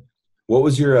time. What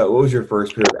was your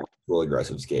first pair of actual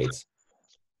aggressive skates?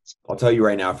 I'll tell you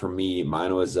right now, for me,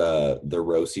 mine was the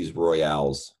Rossi's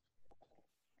Royales.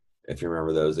 If you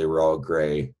remember those, they were all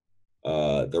gray.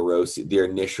 The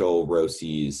initial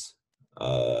Rossi's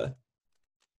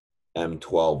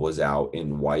M12 was out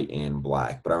in white and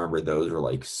black, but I remember those were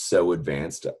like so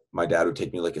advanced. My dad would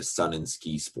take me like a Sun and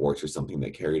Ski Sports or something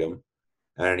that carried them,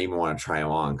 and I didn't even want to try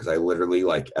them on because I literally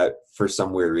for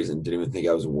some weird reason didn't even think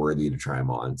I was worthy to try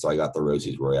them on. So I got the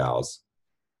Rossi's Royales.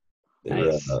 They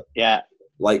nice. were yeah,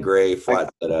 light gray,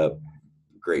 flat setup,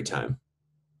 great time.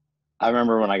 I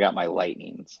remember when I got my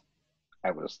Lightnings,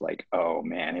 I was like, oh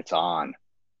man, it's on.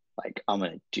 Like I'm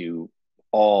gonna do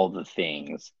all the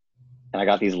things. And I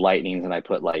got these Lightnings and I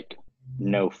put like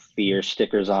no fear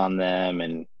stickers on them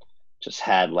and just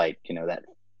had like, that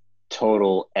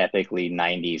total epically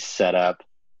 90s setup.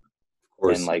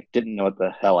 And like didn't know what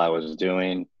the hell I was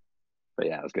doing. But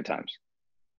yeah, it was good times.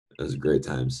 It was great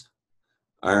times.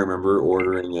 I remember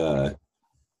ordering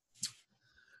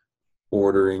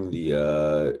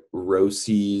the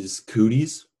Rossi's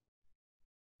Cooties.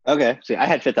 Okay. See, I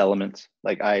had Fifth Elements.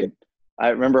 Like I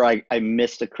remember I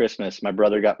missed a Christmas. My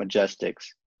brother got Majestics,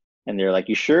 and they're like,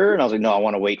 "You sure?" And I was like, "No, I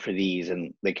want to wait for these."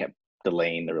 And they kept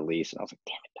delaying the release, and I was like,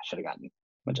 "Damn it! I should have gotten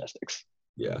Majestics."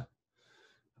 Yeah,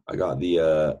 I got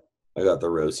the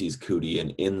Rossi's Cootie,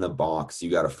 and in the box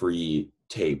you got a free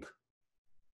tape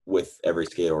with every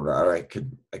skate order. I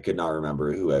could not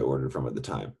remember who I ordered from at the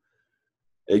time.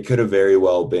 It could have very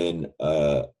well been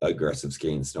Aggressive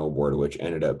Skate and Snowboard, which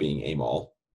ended up being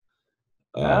Amol.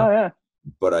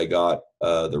 But I got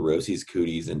the Rossi's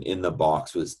Cooties, and in the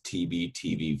box was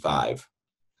TBTV5.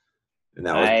 And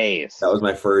that was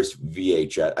my first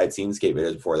VHS. I'd seen skate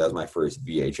videos before. That was my first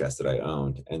VHS that I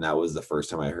owned. And that was the first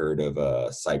time I heard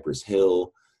of Cypress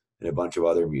Hill, and a bunch of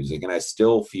other music. And I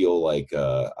still feel like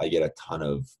I get a ton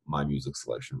of my music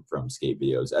selection from skate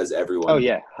videos, as Oh everyone.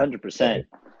 yeah, 100%.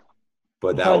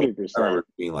 But that was, I 100%. remember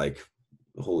being like,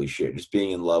 holy shit, just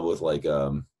being in love with like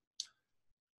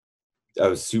I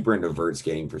was super into vert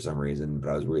skating for some reason, but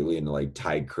I was really into like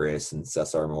Ty Chris and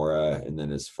Cesar Mora. And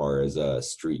then as far as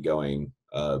street going,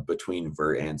 between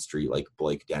vert and street, like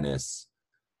Blake Dennis,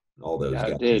 all those Yeah,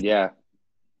 guys. dude, yeah.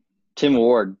 Tim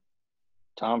Ward,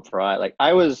 Tom Fry. Like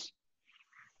I was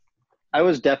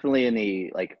definitely in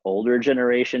the like older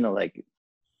generation of like,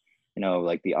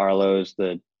 like the Arlos,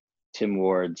 the Tim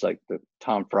Wards, like the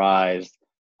Tom Fries,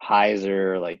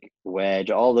 Heiser, like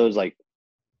Wedge, all those like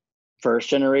first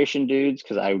generation dudes.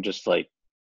 Cause I would just like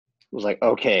was like,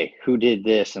 okay, who did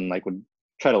this? And like would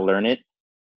try to learn it.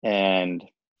 And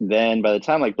then by the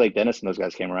time like Blake Dennis and those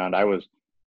guys came around, I was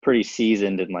pretty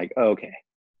seasoned and like, oh, okay,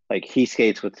 like he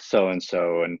skates with so and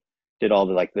so and did all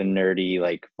the like the nerdy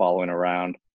like following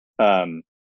around. Um,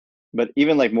 but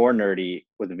even like more nerdy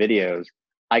with videos,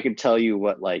 I could tell you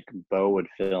what like Bo would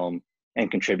film and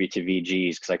contribute to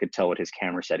VGs because I could tell what his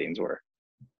camera settings were.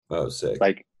 Oh, sick.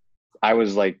 Like I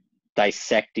was like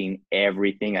dissecting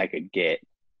everything I could get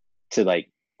to like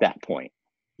that point.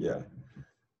 Yeah.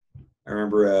 I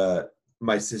remember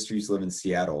my sister used to live in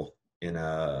Seattle in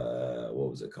what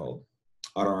was it called?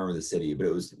 I don't remember the city, but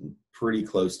it was pretty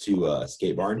close to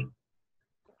Skate Barn.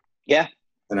 Yeah.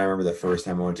 And I remember the first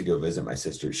time I went to go visit my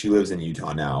sister. She lives in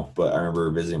Utah now, but I remember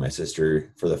visiting my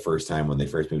sister for the first time when they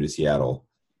first moved to Seattle.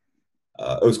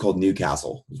 It was called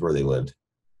Newcastle, is where they lived,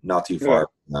 not too far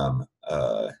from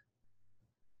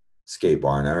Skate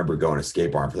Barn. I remember going to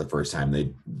Skate Barn for the first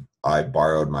time. I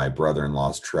borrowed my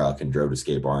brother-in-law's truck and drove to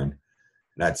Skate Barn.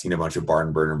 And I'd seen a bunch of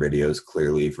barn burner videos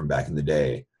clearly from back in the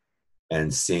day.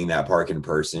 And seeing that park in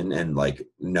person and like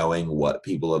knowing what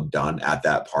people have done at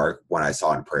that park when I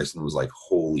saw it in person was like,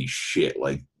 holy shit.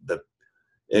 Like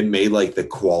it made like the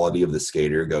quality of the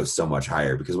skater go so much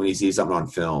higher because when you see something on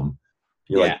film,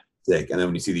 you're like sick. And then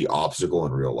when you see the obstacle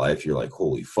in real life, you're like,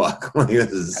 holy fuck. Like,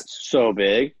 this is That's so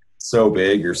big. So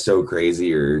big or so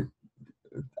crazy or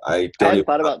I hadn't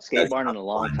thought about Skate Barn in a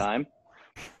long time.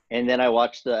 And then I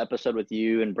watched the episode with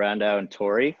you and Brando and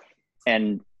Tori.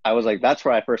 And I was like, that's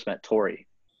where I first met Tori,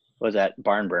 was at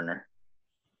Barn Burner.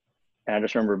 And I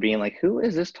just remember being like, who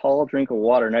is this tall drink of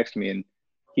water next to me? And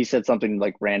he said something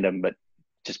like random, but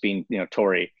just being,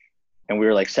 Tori. And we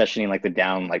were like sessioning like the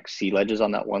down like sea ledges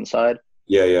on that one side.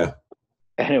 Yeah, yeah.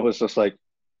 And it was just like,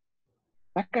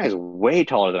 that guy's way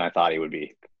taller than I thought he would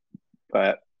be.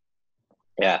 But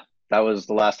yeah, that was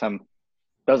the last time.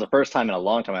 That was the first time in a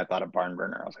long time I thought of Barn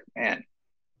Burner. I was like, man,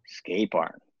 Skate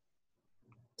Barn.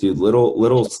 Dude,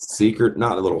 little secret,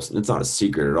 not a little, it's not a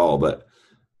secret at all, but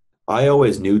I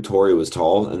always knew Tori was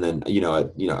tall. And then,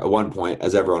 at one point,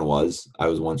 as everyone was, I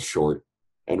was once short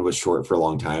and was short for a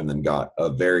long time, then got a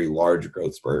very large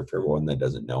growth spurt. For everyone that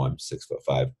doesn't know, I'm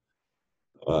 6'5".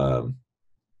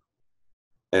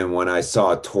 And when I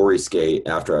saw Tori skate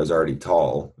after I was already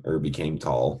tall or became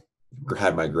tall,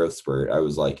 had my growth spurt, I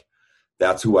was like,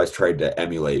 that's who I tried to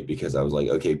emulate because I was like,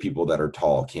 okay, people that are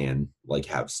tall can like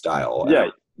have style. Yeah,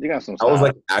 you got some style. That was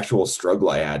like actual struggle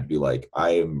I had to be like,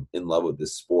 I am in love with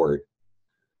this sport.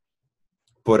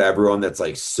 But everyone that's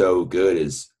like so good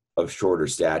is of shorter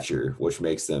stature, which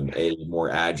makes them more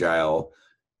agile,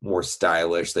 more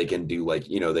stylish. They can do like,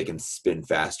 they can spin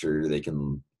faster. They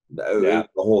can, the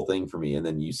whole thing for me. And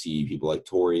then you see people like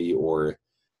Tori or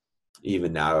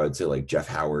even now I would say like Jeff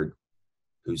Howard,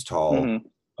 who's tall. Mm-hmm.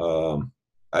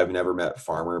 I've never met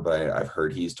Farmer, but I've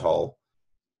heard he's tall.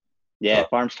 Yeah,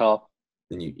 Farm's tall.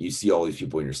 And you see all these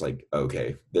people and you're just like,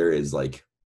 okay, there is like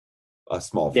a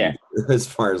small future as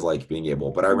far as like being able.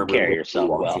 But I remember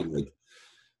watching like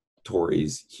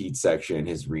Tori's heat section,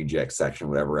 his reject section,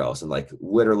 whatever else, and like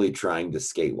literally trying to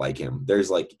skate like him. There's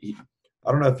like,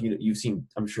 I don't know if you've seen,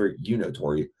 I'm sure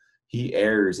Tori. He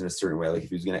airs in a certain way. Like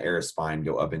if he's going to air a spine,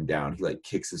 go up and down, he like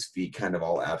kicks his feet kind of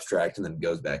all abstract and then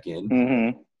goes back in.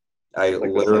 Mm-hmm. I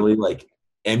literally like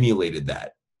emulated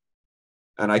that.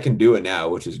 And I can do it now,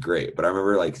 which is great. But I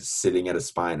remember like sitting at a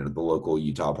spine at the local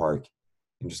Utah park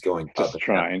and just going just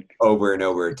trying over and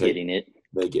over to getting it,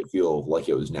 make it feel like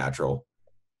it was natural.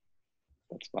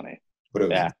 That's funny. But it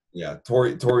was,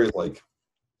 Tori is like,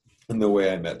 and the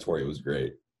way I met Tori was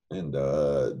great. And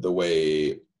the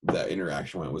way that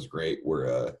interaction went was great.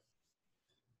 Where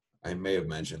I may have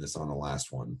mentioned this on the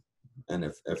last one. And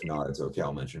if not, it's okay.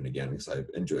 I'll mention it again because I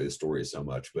enjoy the story so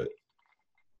much. But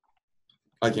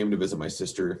I came to visit my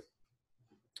sister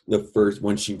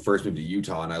when she first moved to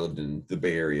Utah, and I lived in the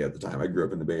Bay Area at the time. I grew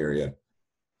up in the Bay Area.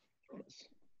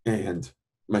 And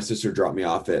my sister dropped me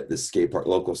off at this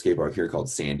local skate park here called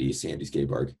Sandy Skate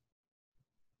Park.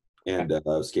 And I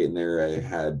was skating there.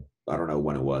 I don't know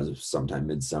when it was sometime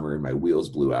midsummer, and my wheels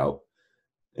blew out.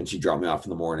 And she dropped me off in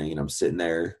the morning, and I'm sitting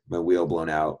there, my wheel blown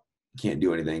out, can't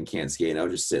do anything, can't skate. And I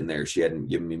was just sitting there. She hadn't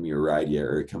given me a ride yet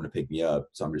or come to pick me up.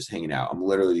 So I'm just hanging out. I'm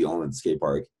literally the only one at the skate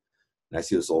park. And I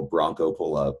see this old Bronco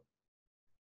pull up,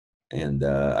 and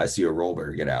I see a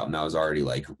rollbar get out. And that was already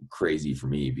like crazy for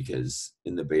me because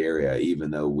in the Bay Area, even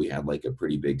though we had like a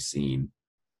pretty big scene,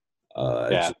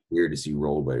 it's just weird to see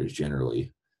rollbars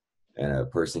generally. And a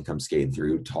person comes skating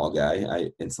through, tall guy.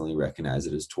 I instantly recognize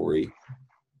it as Tori.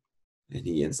 And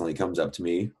he instantly comes up to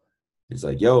me. He's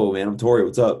like, "Yo, man, I'm Tori.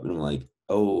 What's up?" And I'm like,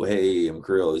 "Oh, hey, I'm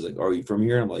Krill." He's like, "Are you from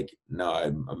here?" And I'm like, "No,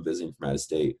 I'm visiting from out of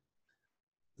state."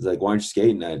 He's like, "Why aren't you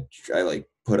skating?" I like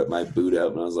put up my boot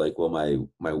up, and I was like, "Well,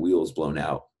 my wheel's blown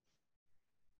out."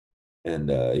 And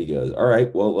he goes, "All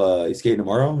right, well, you skating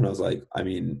tomorrow?" And I was like, "I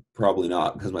mean, probably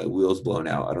not because my wheel's blown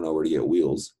out. I don't know where to get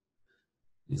wheels."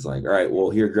 He's like, "All right, well,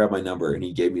 here, grab my number." And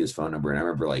he gave me his phone number. And I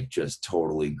remember like just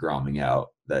totally gromming out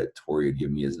that Tori had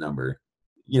given me his number.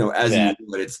 As you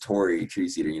would, it's Tori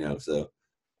Tree-Seater, so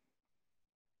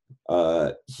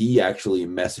he actually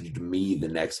messaged me the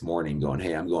next morning going,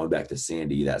 "Hey, I'm going back to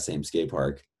Sandy, that same skate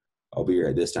park. I'll be here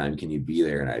at this time. Can you be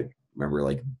there?" And I remember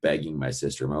like begging my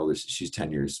sister, my older, she's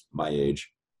 10 years my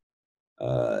age.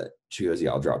 She goes,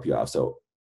 "Yeah, I'll drop you off." So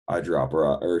I drop her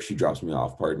off, or she drops me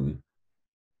off, pardon.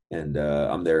 And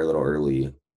I'm there a little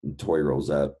early. And Tori rolls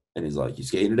up and he's like, "You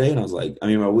skating today?" And I was like, "I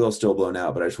mean, my wheel's still blown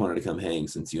out, but I just wanted to come hang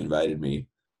since you invited me."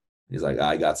 He's like,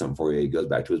 "I got something for you." He goes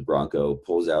back to his Bronco,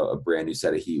 pulls out a brand new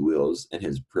set of heat wheels and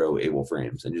his Pro Able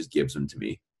frames and just gives them to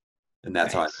me. And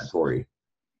that's how I met Tori.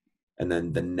 And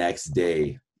then the next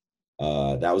day,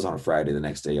 that was on a Friday. The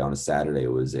next day, on a Saturday,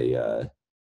 it was a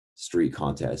street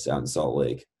contest out in Salt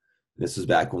Lake. This was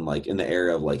back when, like, in the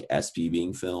era of like SP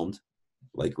being filmed,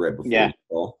 like right before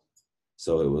fall.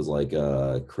 So it was like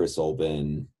Chris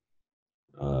Olben.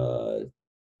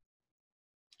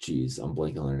 Geez, I'm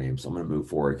blanking on their names. So I'm gonna move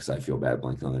forward because I feel bad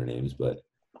blanking on their names. But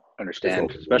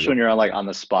understand, especially when you're on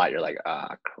the spot. You're like,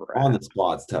 crap. On the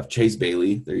spot's tough. Chase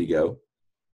Bailey, there you go,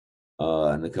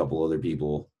 and a couple other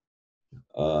people.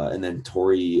 And then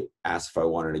Tori asked if I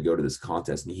wanted to go to this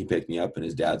contest, and he picked me up in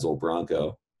his dad's old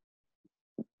Bronco.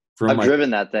 I've driven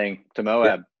that thing to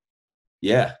Moab.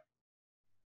 Yeah.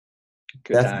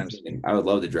 Good times. I would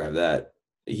love to drive that.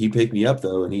 He picked me up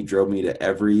though, and he drove me to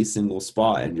every single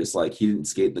spot, and just like he didn't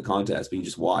skate the contest, but he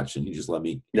just watched and he just let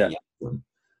me hang out with him.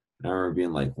 And I remember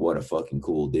being like, "What a fucking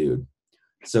cool dude."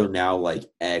 So now,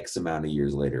 like X amount of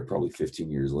years later, probably 15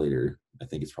 years later, I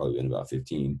think it's probably been about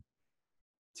 15,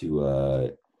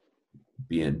 to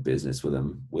be in business with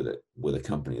him with a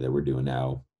company that we're doing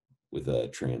now with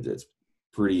Transit's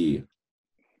pretty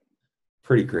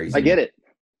crazy. I get it.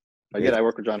 I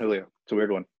work with John Julio. It's a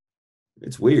weird one.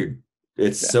 It's weird.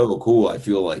 It's so cool. I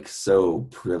feel like so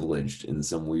privileged in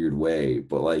some weird way,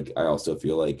 but like I also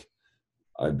feel like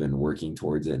I've been working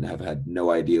towards it and have had no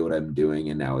idea what I'm doing,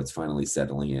 and now it's finally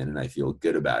settling in and I feel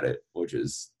good about it, which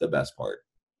is the best part.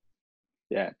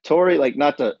 Yeah. Tori, like,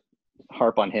 not to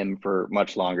harp on him for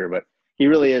much longer, but he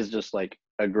really is just like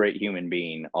a great human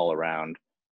being all around.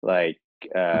 Like,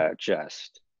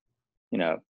 just,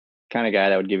 kind of guy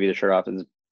that would give you the shirt off his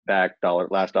back,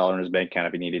 last dollar in his bank account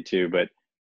if he needed to. But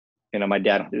my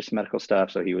dad went through some medical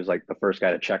stuff, so he was like the first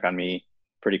guy to check on me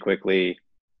pretty quickly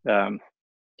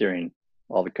during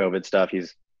all the COVID stuff.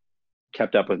 He's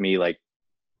kept up with me, like,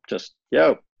 just,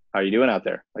 "Yo, how are you doing out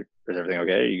there? Like, is everything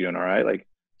okay? Are you doing all right?" Like,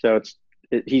 so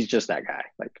he's just that guy.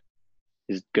 Like,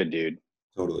 he's a good dude.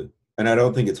 Totally. And I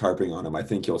don't think it's harping on him. I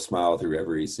think he'll smile through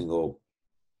every single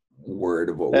word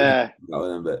of what we're talking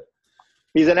about him. But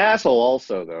he's an asshole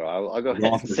also, though. I'll go ahead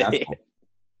and say it.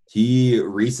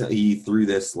 He through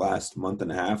this last month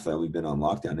and a half that we've been on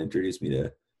lockdown, introduced me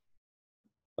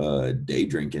to day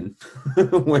drinking,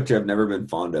 which I've never been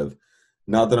fond of.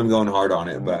 Not that I'm going hard on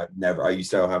it, but I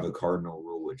used to have a cardinal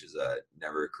rule, which is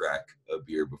never crack a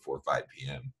beer before 5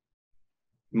 p.m.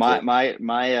 My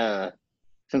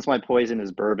since my poison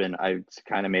is bourbon, I've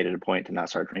kind of made it a point to not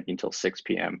start drinking till 6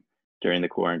 p.m. during the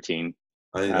quarantine.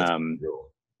 I think that's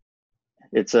cool.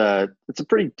 It's a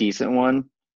pretty decent one.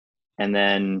 And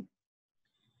then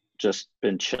just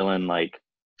been chilling, like,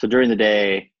 so during the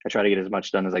day, I try to get as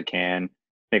much done as I can,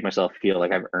 make myself feel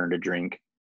like I've earned a drink,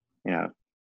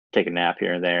 take a nap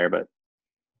here and there, but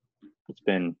it's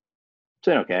been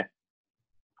okay.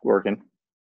 Working.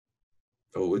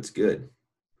 Oh, it's good.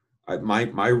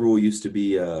 My rule used to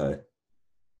be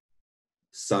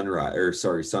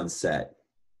sunset.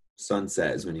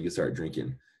 Sunset is when you can start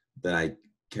drinking. Then I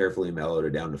carefully mellowed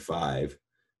it down to 5.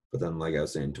 But then, like I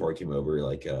was saying, Tori came over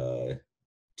like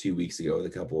 2 weeks ago with a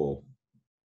couple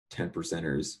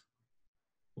 10%ers,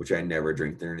 which I never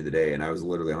drink during the day. And I was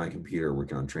literally on my computer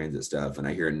working on transit stuff, and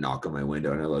I hear a knock on my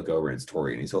window, and I look over, and it's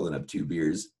Tori, and he's holding up 2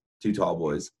 beers, 2 tall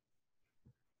boys.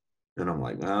 And I'm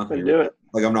like, well, Couldn't do it.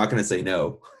 like, I'm not going to say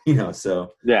no,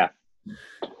 so. Yeah.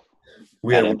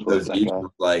 We had one of influence those that each, guy.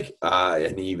 like,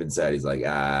 and he even said, he's like,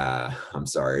 I'm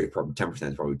sorry, probably 10%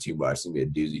 is probably too much. It's going to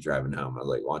be a doozy driving home. I was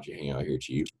like, why don't you hang out here,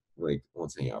 Chief? Like,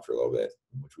 let's hang out for a little bit,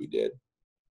 which we did.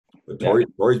 But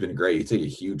Tori's been great. He took a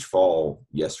huge fall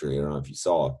yesterday. I don't know if you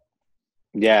saw.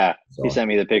 Yeah. He sent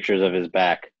me the pictures of his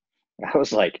back. I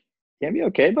was like, "You be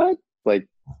okay, bud?" Like,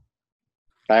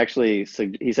 he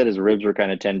said his ribs were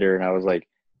kind of tender, and I was like,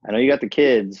 I know you got the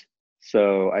kids,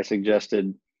 so I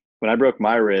suggested when I broke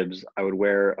my ribs, I would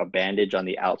wear a bandage on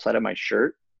the outside of my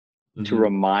shirt to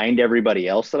remind everybody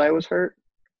else that I was hurt,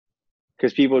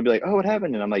 because people would be like, "Oh, what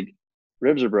happened?" And I'm like,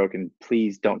 "Ribs are broken.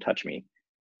 Please don't touch me,"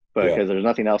 but because there's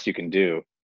nothing else you can do.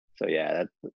 So yeah,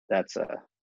 that's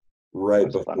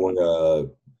right before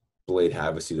Blade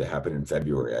Havasu that happened in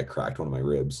February. I cracked one of my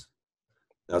ribs.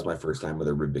 That was my first time with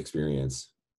a rib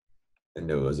experience, and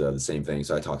it was the same thing.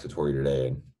 So I talked to Tori today,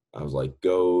 and I was like,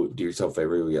 "Go do yourself a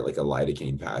favor. We get like a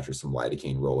lidocaine patch or some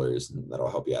lidocaine rollers, and that'll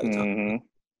help you out a ton."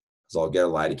 So I'll get a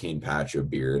lidocaine patch, a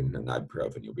beer, and an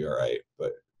ibuprofen. You'll be all right.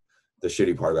 But the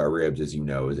shitty part about ribs, as you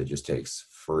know, is it just takes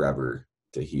forever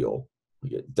to heal.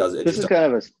 Like it does. It this just is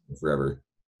kind of a forever.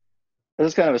 This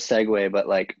is kind of a segue, but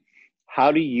like,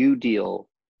 how do you deal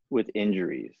with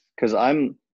injuries? Because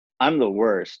I'm the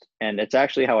worst, and it's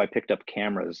actually how I picked up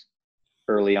cameras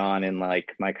early on in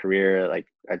like my career. Like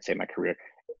I'd say my career,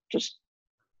 just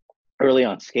early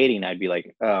on skating, I'd be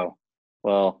like, oh,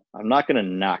 well, I'm not gonna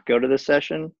not go to this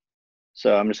session,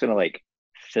 so I'm just gonna like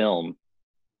film.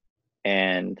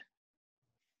 And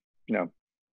I've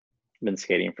been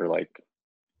skating for like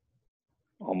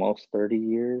almost 30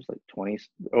 years, like 20,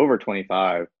 over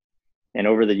 25. And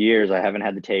over the years, I haven't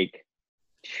had to take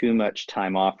too much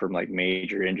time off from like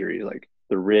major injuries, like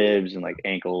the ribs and like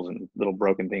ankles and little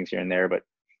broken things here and there. But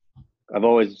I've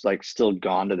always like still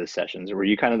gone to the sessions. Were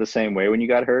you kind of the same way when you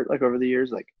got hurt, like over the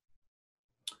years? Like,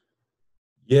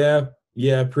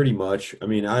 Yeah, pretty much. I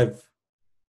mean, I've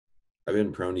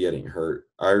been prone to getting hurt.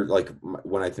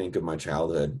 When I think of my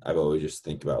childhood, I've always just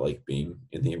think about like being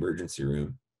in the emergency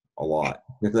room a lot.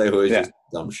 I always just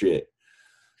dumb shit.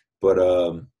 But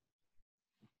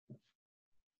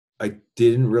I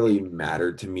didn't really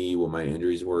matter to me what my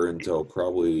injuries were until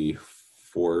probably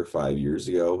 4 or 5 years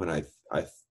ago when I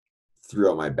threw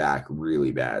out my back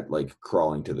really bad, like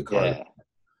crawling to the car. yeah,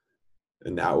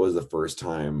 And that was the first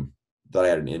time that I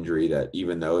had an injury that,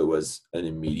 even though it was an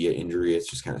immediate injury, it's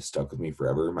just kind of stuck with me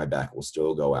forever. My back will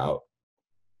still go out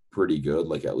pretty good,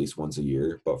 like at least once a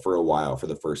year. But for a while, for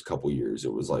the first couple years,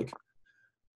 it was like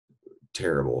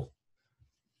terrible.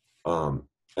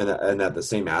 And at the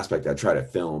same aspect, I try to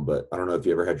film, but I don't know if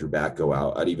you ever had your back go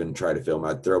out. I'd even try to film.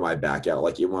 I'd throw my back out,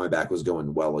 like even when my back was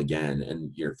going well again,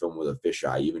 and you're filming with a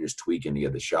fisheye, even just tweaking to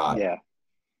get the shot. yeah,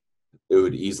 It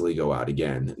would easily go out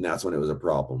again, and that's when it was a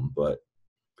problem. But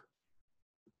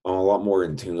I'm a lot more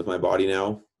in tune with my body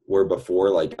now, where before,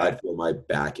 like, I'd feel my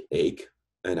back ache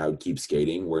and I would keep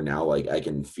skating, where now, like, I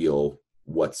can feel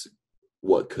what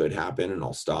could happen and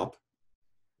I'll stop.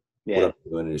 What I'm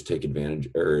doing is take advantage,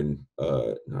 or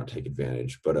not take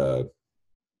advantage, but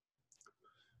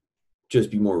just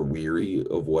be more weary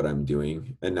of what I'm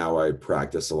doing. And now I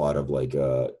practice a lot of like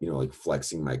like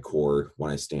flexing my core when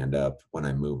I stand up, when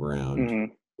I move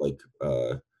around, like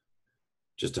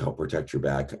just to help protect your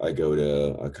back. I go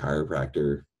to a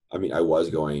chiropractor. I mean, I was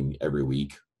going every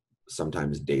week,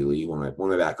 sometimes daily. When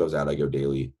my back goes out, I go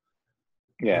daily.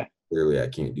 Yeah. Clearly I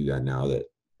can't do that now that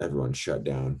everyone's shut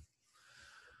down.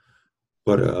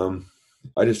 But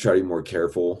I just try to be more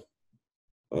careful.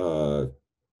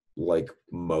 Like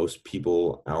most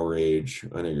people our age,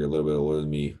 I know you're a little bit older than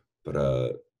me, but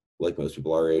like most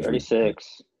people our age,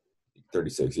 36.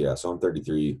 36, yeah. So I'm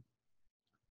 33.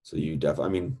 So you definitely, I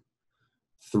mean,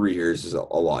 3 years is a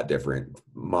lot different.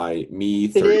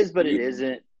 It is, but it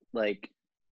isn't. Like,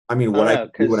 I mean, what I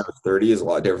could do when I was 30 is a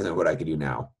lot different than what I could do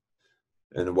now.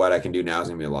 And what I can do now is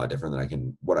gonna be a lot different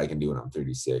than what I can do when I'm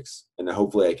 36. And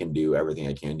hopefully I can do everything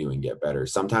I can do and get better.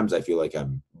 Sometimes I feel like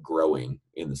I'm growing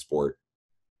in the sport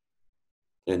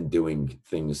and doing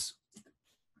things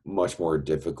much more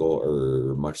difficult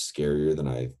or much scarier than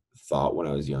I thought when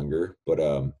I was younger. But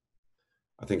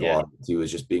I think a lot of it too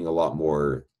is just being a lot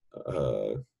more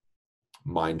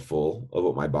mindful of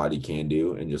what my body can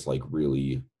do, and just like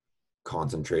really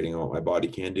concentrating on what my body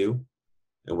can do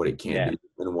and what it can do,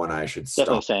 and when I should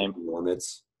stop the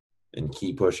limits. and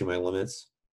keep pushing my limits.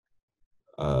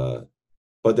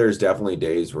 But there's definitely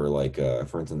days where, like,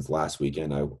 for instance, last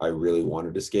weekend, I really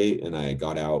wanted to skate, and I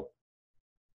got out,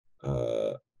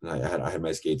 and I had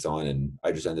my skates on, and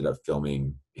I just ended up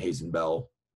filming Hazen Bell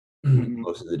Mm-hmm.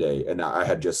 most of the day, and I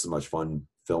had just as much fun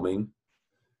filming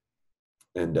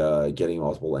and getting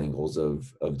multiple angles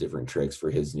of different tricks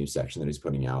for his new section that he's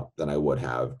putting out than I would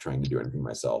have trying to do anything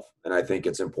myself. And I think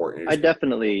it's important. I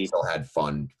definitely, Still had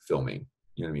fun filming.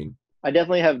 You know what I mean? I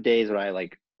definitely have days where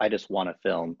I just want to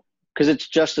film because it's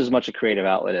just as much a creative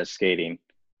outlet as skating.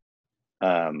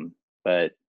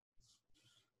 But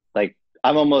like,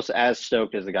 I'm almost as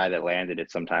stoked as the guy that landed it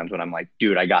sometimes when I'm like,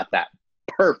 dude, I got that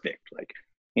perfect. Like,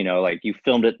 like you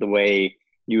filmed it the way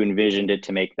you envisioned it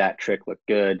to make that trick look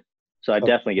good. So I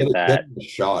definitely get that. Getting the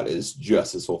shot is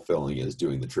just as fulfilling as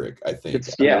doing the trick. I think It's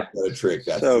I've never yeah, done a trick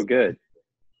that's so good.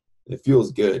 it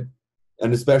feels good,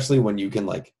 and especially when you can,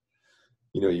 like,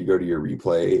 you go to your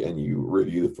replay and you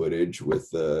review the footage with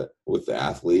the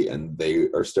athlete, and they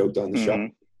are stoked on the shot.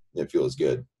 Mm-hmm. It feels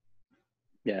good.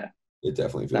 Yeah, It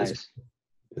definitely feels nice. good.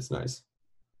 It's nice.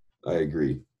 I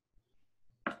agree.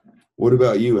 What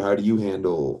about you? How do you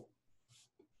handle,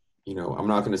 I'm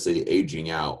not going to say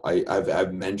aging out.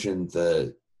 I've mentioned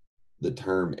the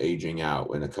term aging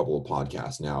out in a couple of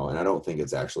podcasts now, and I don't think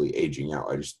it's actually aging out.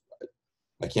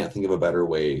 I can't think of a better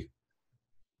way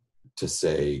to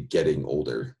say getting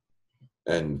older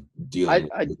and dealing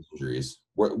with injuries.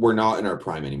 We're not in our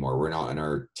prime anymore. We're not in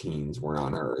our teens. We're not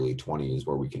in our early 20s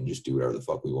where we can just do whatever the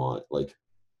fuck we want. Like,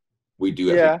 we do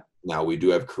have now, we do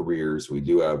have careers, we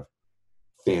do have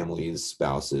families,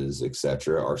 spouses,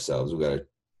 etc. ourselves. We got to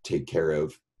take care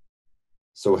of.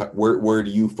 So where do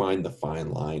you find the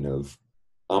fine line of,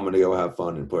 I'm going to go have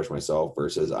fun and push myself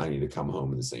versus I need to come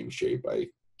home in the same shape I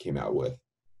came out with?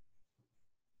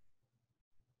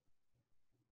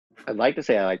 I'd like to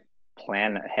say I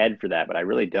plan ahead for that, but I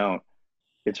really don't.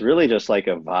 It's really just like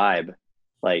a vibe.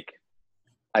 Like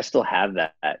I still have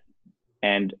that.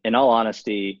 And in all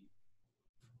honesty,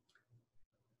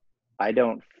 I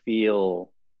don't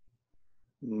feel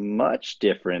much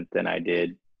different than I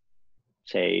did,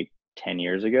 say, 10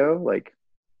 years ago. Like,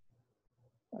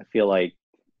 I feel like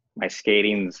my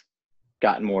skating's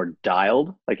gotten more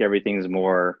dialed, like everything's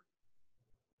more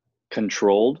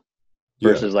controlled Yeah.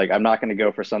 versus like I'm not going to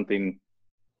go for something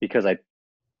because I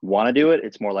want to do it.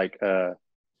 It's more like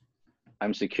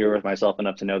I'm secure with myself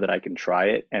enough to know that I can try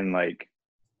it and like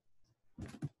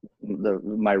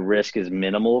my risk is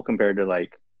minimal compared to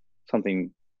like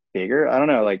something bigger. I don't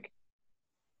know, like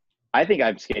I think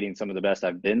I'm skating some of the best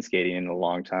I've been skating in a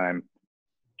long time,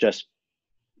 just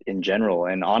in general.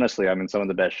 And honestly, I'm in some of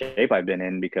the best shape I've been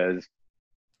in because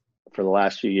for the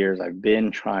last few years, I've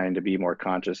been trying to be more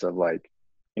conscious of like,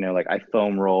 like I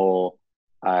foam roll,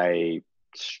 I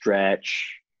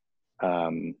stretch.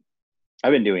 I've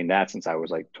been doing that since I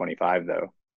was like 25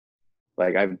 though.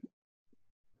 Like I've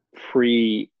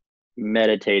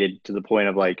pre-meditated to the point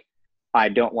of like, I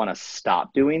don't want to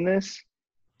stop doing this.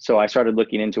 So I started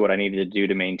looking into what I needed to do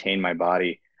to maintain my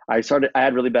body. I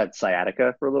had really bad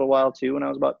sciatica for a little while too when I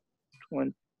was about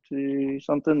 20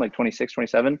 something, like 26,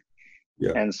 27.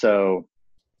 Yeah. And so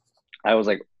I was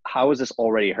like, how is this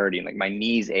already hurting? Like my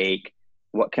knees ache.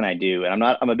 What can I do? And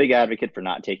I'm a big advocate for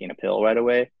not taking a pill right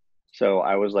away. So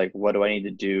I was like, what do I need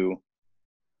to do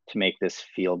to make this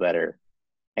feel better?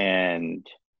 And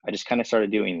I just kind of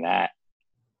started doing that,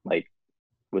 like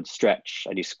would stretch.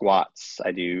 I do squats.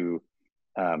 I'd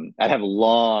have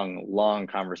long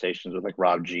conversations with like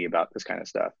Rob G about this kind of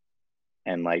stuff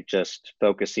and like just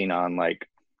focusing on like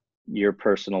your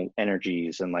personal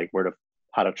energies and like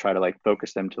how to try to like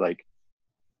focus them to like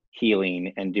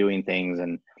healing and doing things.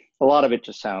 And a lot of it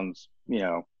just sounds,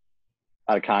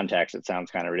 out of context, it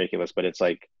sounds kind of ridiculous, but it's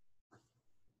like,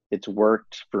 it's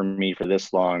worked for me for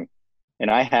this long. And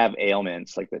I have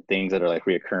ailments, like the things that are like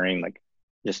reoccurring, like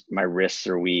just my wrists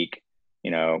are weak.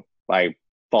 I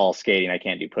fall skating, I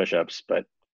can't do push-ups, but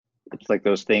it's like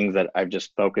those things that I've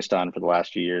just focused on for the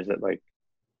last few years that like,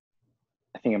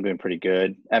 I think I'm doing pretty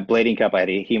good. At Blading Cup, I had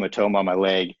a hematoma on my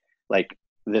leg, like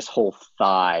this whole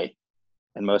thigh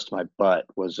and most of my butt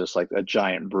was just like a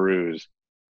giant bruise.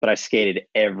 But I skated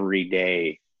every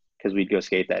day because we'd go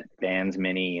skate that Vans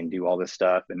Mini and do all this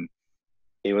stuff. And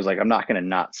it was like, I'm not going to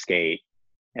not skate.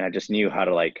 And I just knew how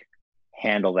to like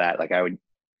handle that. Like I would,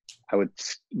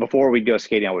 before we'd go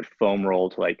skating, I would foam roll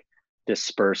to like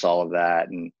disperse all of that.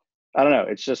 And I don't know.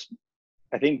 It's just,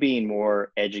 I think being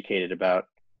more educated about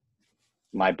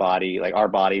my body, like our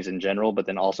bodies in general, but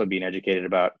then also being educated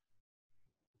about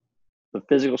the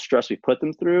physical stress we put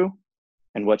them through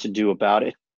and what to do about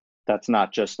it. That's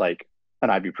not just like an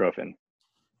ibuprofen.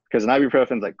 Because an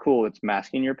ibuprofen's like, cool, it's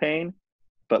masking your pain,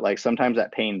 but like sometimes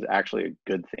that pain's actually a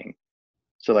good thing.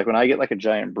 So like when I get like a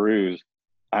giant bruise,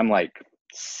 I'm like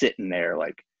sitting there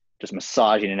like just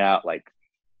massaging it out like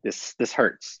this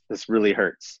hurts. This really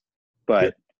hurts. Yeah.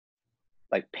 But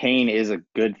like pain is a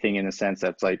good thing in the sense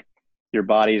that's like your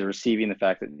body is receiving the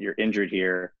fact that you're injured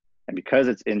here, and because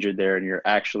it's injured there and you're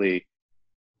actually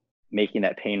making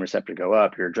that pain receptor go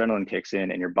up, your adrenaline kicks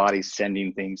in and your body's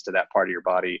sending things to that part of your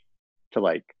body to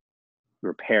like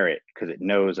repair it because it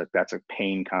knows that that's a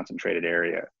pain concentrated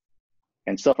area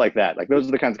and stuff like that. Like those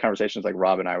are the kinds of conversations like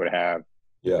Rob and I would have.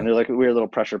 Yeah. And they're like weird little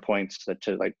pressure points that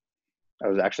to like, I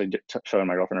was actually showing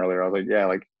my girlfriend earlier. I was like, yeah,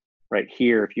 like right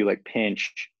here, if you like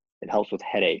pinch, it helps with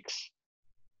headaches.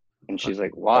 And she's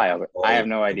like, why? I was like, I have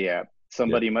no idea. Yeah.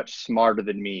 Somebody much smarter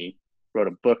than me wrote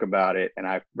a book about it and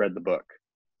I've read the book,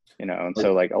 you know? And Like,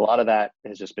 so like a lot of that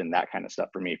has just been that kind of stuff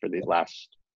for me for these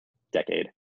last decade.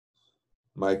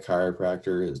 my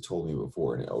chiropractor has told me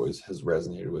before, and it always has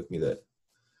resonated with me, that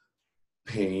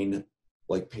pain,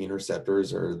 like pain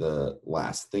receptors, are the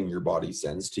last thing your body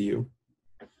sends to you.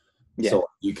 Yeah. So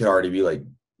you could already be like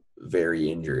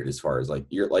very injured as far as like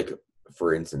you're like,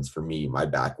 for instance, for me, my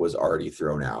back was already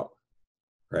thrown out,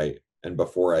 right? And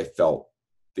before I felt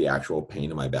the actual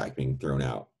pain of my back being thrown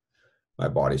out, my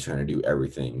body's trying to do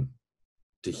everything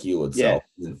to heal Yeah. itself.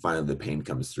 And then finally the pain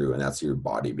comes through, and that's your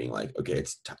body being like, okay,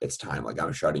 it's time. Like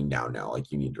I'm shutting down now.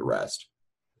 Like you need to rest.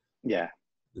 Yeah.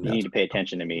 And You need that's, to pay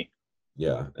attention to me.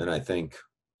 yeah. And I think,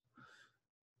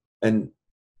 and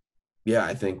yeah,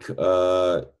 I think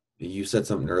you said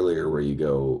something earlier where you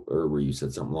go, or where you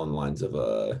said something along the lines of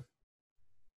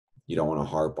you don't want to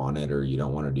harp on it, or you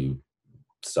don't want to do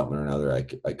something or another.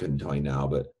 I couldn't tell you now,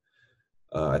 but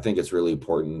I think it's really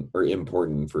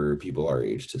important for people our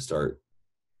age to start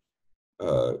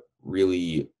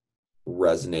really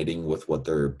resonating with what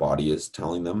their body is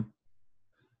telling them,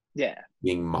 Yeah.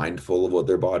 being mindful of what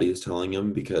their body is telling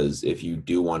them. Because if you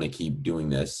do want to keep doing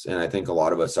this, and I think a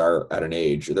lot of us are at an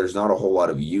age, there's not a whole lot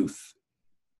of youth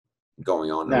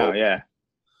going on. No, yeah.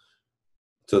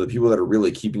 So the people that are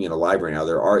really keeping it alive right now,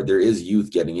 there is youth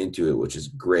getting into it, which is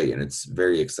great, and it's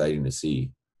very exciting to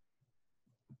see.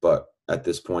 But at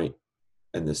this point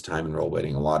in this time in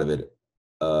rollerblading, a lot of it,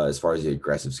 as far as the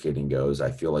aggressive skating goes,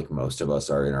 I feel like most of us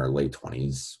are in our late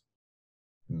 20s,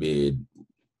 mid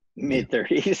Mid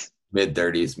 30s. mid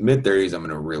 30s. Mid 30s, I'm going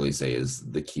to really say, is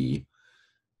the key.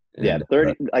 Yeah. And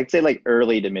 30, I'd say like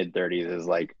early to mid 30s is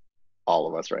like all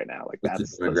of us right now. Like that's the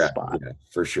that's the demographic, spot. yeah,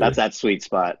 for sure. That's that sweet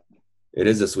spot. It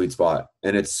is a sweet spot,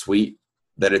 and it's sweet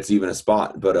that it's even a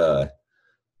spot, but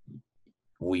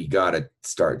we got to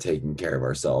start taking care of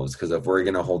ourselves, because if we're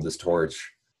going to hold this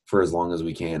torch for as long as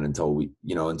we can until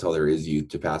there is youth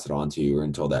to pass it on to, or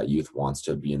until that youth wants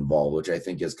to be involved, which I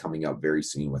think is coming up very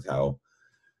soon with how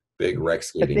big rec I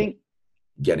skating think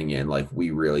getting in. Like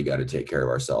we really got to take care of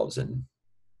ourselves and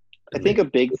I make think a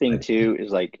big thing it. too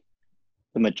is like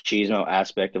the machismo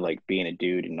aspect of like being a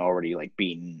dude and already like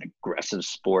being an aggressive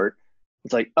sport.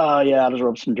 It's like, oh yeah, I'll just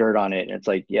rub some dirt on it. And it's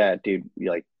like, yeah, dude,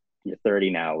 you're 30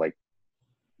 now. Like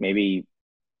maybe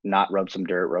not rub some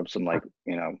dirt, rub some like,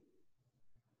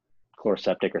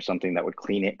 chloroseptic or something that would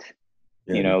clean it.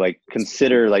 Yeah, Like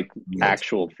consider like yeah,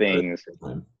 actual things.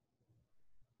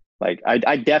 Like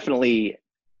I definitely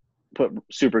put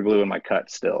super glue in my cut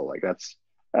still. Like it's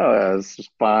just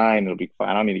fine. It'll be fine.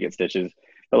 I don't need to get stitches.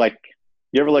 But like,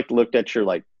 you ever like looked at your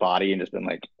like body and just been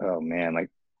like, oh man, like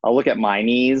I'll look at my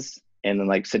knees and then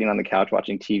like sitting on the couch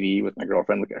watching TV with my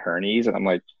girlfriend, look at her knees, and I'm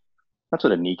like, that's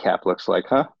what a kneecap looks like,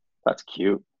 huh? That's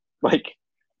cute. Like,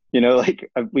 like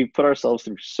we put ourselves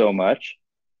through so much.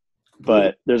 Completely.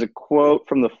 But there's a quote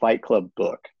from the Fight Club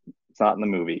book. It's not in the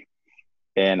movie,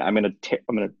 and I'm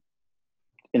gonna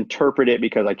interpret it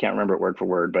because I can't remember it word for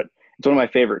word, but it's one of my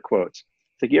favorite quotes.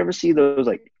 It's like, you ever see those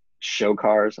like show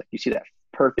cars? Like you see that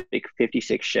perfect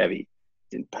 56 Chevy.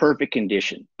 It's in perfect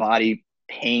condition, body,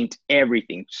 paint,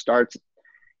 everything starts.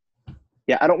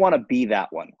 Yeah, I don't want to be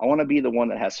that one. I want to be the one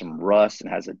that has some rust and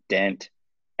has a dent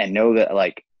and know that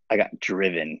like I got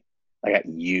driven, I got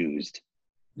used.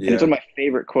 And it's Yeah. one of my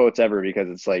favorite quotes ever because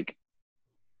it's like,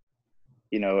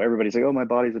 everybody's like, oh, my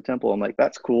body's a temple. I'm like,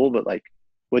 that's cool, but like,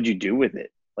 what'd you do with it?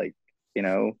 Like, you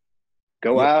know,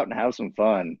 go Yeah. out and have some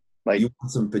fun. Like, You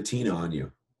want some patina on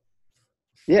you.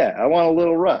 yeah, I want a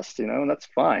little rust, and that's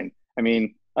fine. I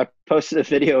mean, I posted a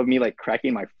video of me like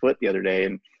cracking my foot the other day,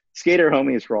 and skater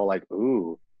homies were all like,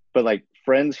 ooh, but like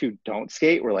friends who don't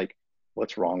skate were like,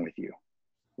 what's wrong with you?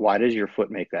 Why does your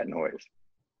foot make that noise?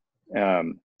 I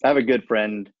have a good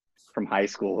friend from high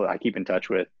school that I keep in touch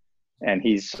with, and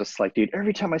he's just like, dude,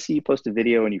 every time I see you post a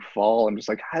video and you fall, I'm just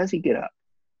like, how does he get up?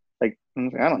 Like, I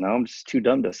don't know, I'm just too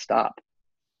dumb to stop.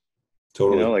 You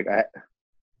Totally. know, like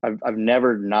I've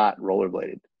never not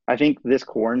rollerbladed. I think this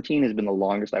quarantine has been the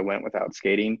longest I went without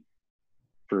skating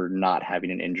for not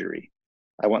having an injury.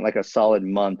 I went like a solid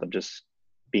month of just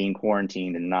being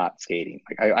quarantined and not skating.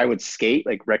 Like I would skate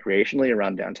like recreationally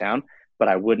around downtown, but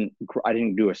I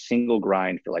didn't do a single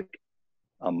grind for like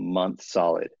a month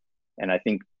solid. And I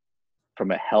think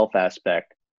from a health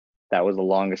aspect, that was the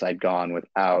longest I'd gone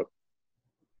without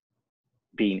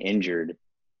being injured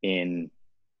in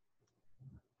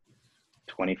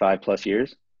 25 plus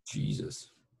years.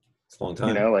 Jesus. It's a long You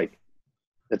time. know, like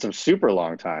it's a super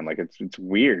long time. Like it's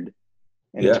weird.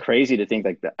 And it's Yeah. crazy to think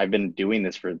like that I've been doing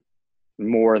this for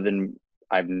more than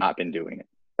I've not been doing it.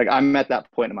 Like I'm at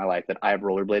that point in my life that I've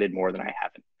rollerbladed more than I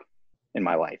haven't in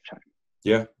my lifetime.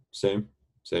 Yeah. Same.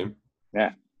 Same.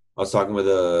 Yeah. I was talking with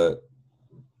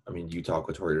I mean, you talk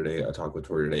with Tori today. I talked with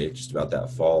Tori today just about that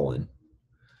fall, and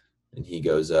he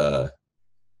goes,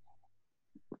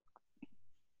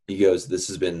 this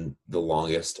has been the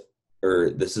longest, or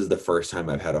this is the first time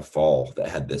I've had a fall that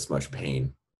had this much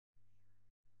pain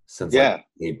since Yeah.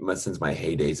 since my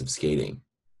heydays of skating.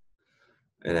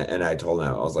 And I told him,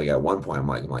 I was like, at one point,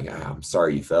 I'm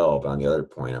sorry you fell, but on the other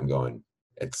point, I'm going,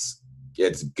 it's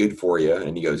good for you.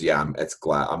 And he goes, yeah,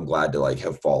 I'm glad to like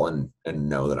have fallen and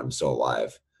know that I'm still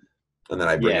alive. And then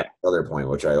I bring up Yeah. another point,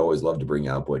 which I always love to bring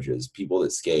up, which is people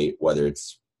that skate, whether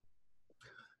it's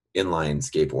inline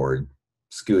skateboard,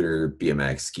 scooter,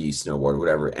 BMX, ski, snowboard,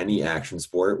 whatever, any action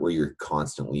sport where you're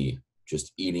constantly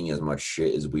just eating as much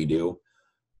shit as we do,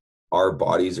 our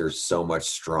bodies are so much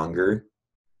stronger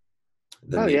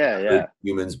than Oh the yeah, average yeah.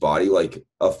 human's body. Like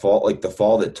the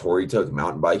fall that Tori took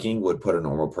mountain biking would put a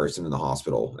normal person in the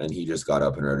hospital, and he just got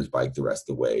up and rode his bike the rest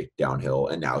of the way downhill.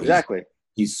 And now Exactly.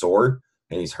 he's sore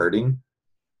and he's hurting,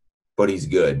 but he's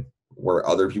good. Where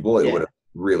other people, it would Yeah. have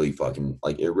really fucking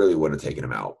like it really would have taken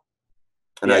him out.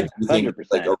 And I Yeah. do think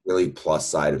like 100%. a really plus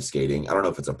side of skating. I don't know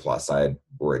if it's a plus side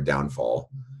or a downfall,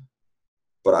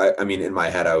 but I mean, in my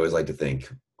head, I always like to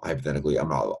think hypothetically. I'm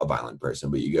not a violent person,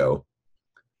 but you go,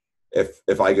 if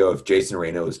Jayson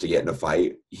Reyna was to get in a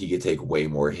fight, he could take way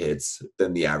more hits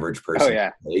than the average Oh person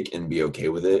yeah. can take and be okay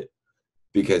with it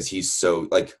because he's so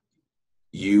like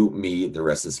you, me, the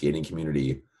rest of the skating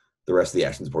community, the rest of the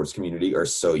action sports community are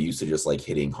so used to just like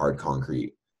hitting hard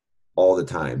concrete all the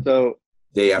time, So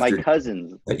day my after day,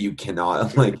 cousins, that you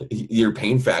cannot like your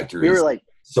pain factor we were is like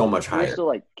so much we were higher. still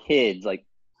like kids, like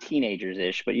teenagers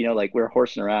ish, but you know, like we were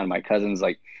horsing around. My cousin's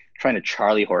like trying to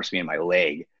Charlie horse me in my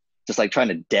leg, just like trying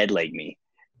to dead leg me.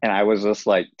 And I was just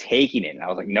like taking it. And I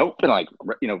was like, nope. And like,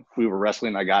 you know, we were wrestling.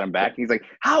 And I got him back. And he's like,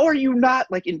 how are you not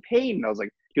like in pain? And I was like,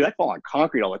 dude, I fall on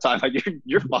concrete all the time. Like,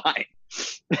 you're fine.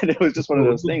 And it was just one of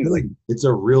those things. Like, It's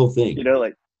a real you thing. know,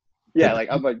 like, yeah, The like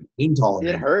I'm like, pain it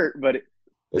tolerance hurt, but is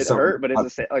it something. hurt, but it's the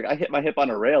same. Like I hit my hip on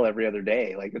a rail every other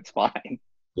day. Like it's fine.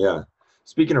 Yeah.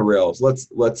 Speaking of rails, let's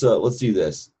do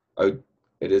this.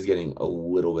 It is getting a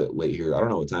little bit late here. I don't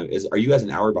know what time it is. Are you guys an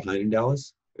hour behind in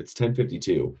Dallas? It's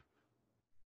 10:52.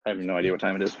 I have no idea what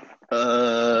time it is.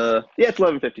 Yeah, it's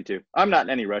 11:52. I'm not in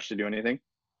any rush to do anything.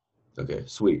 Okay,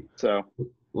 sweet. So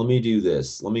Let me do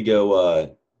this. Let me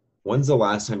go. When's the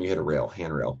last time you hit a rail,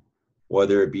 handrail,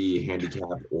 whether it be handicap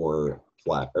or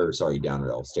flat, or sorry, down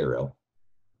rail, stair rail?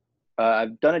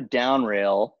 I've done a down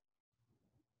rail.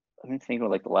 Let me think of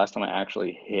like the last time I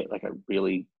actually hit like a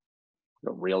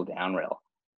real down rail.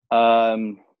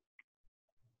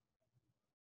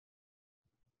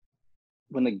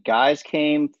 When the guys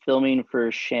came filming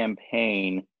for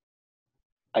Champagne,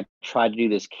 I tried to do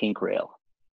this kink rail.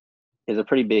 It's a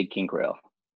pretty big kink rail.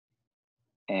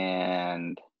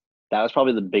 And that was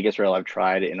probably the biggest rail I've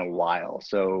tried in a while.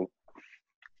 So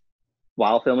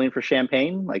while filming for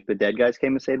Champagne, like the dead guys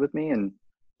came and stayed with me and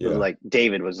it was Yeah. like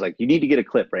David was like, you need to get a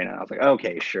clip right now. I was like,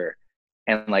 okay, sure.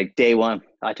 And like day one,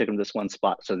 I took him to this one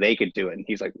spot so they could do it. And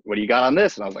he's like, what do you got on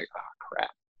this? And I was like, oh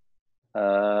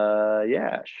crap.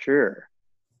 Yeah, sure.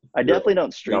 I You're definitely don't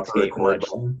you street off the skate record much.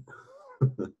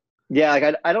 button. Yeah,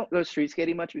 like I don't go street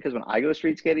skating much because when I go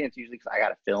street skating, it's usually because I got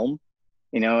to film,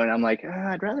 you know, and I'm like,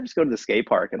 I'd rather just go to the skate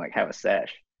park and like have a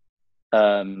sesh.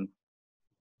 Um,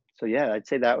 so yeah, I'd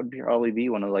say that would probably be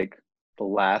one of like the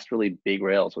last really big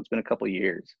rails. So it's been a couple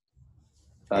years.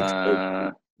 I try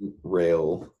Uh,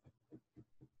 rail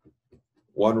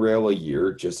one rail a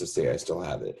year just to say I still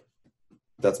have it.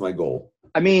 That's my goal.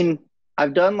 I mean,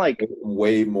 I've done like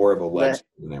Way more of a ledge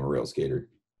the. than I'm a rail skater.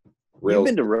 You've Rails.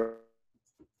 been to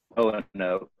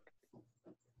Roanoke,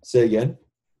 Say again.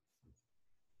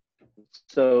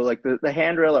 so like the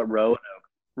handrail at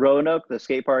Roanoke, the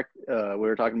skate park. We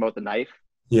were talking about the knife,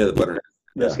 Yeah, the butter.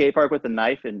 the Yeah. skate park with the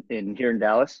knife in here in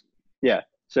Dallas. Yeah.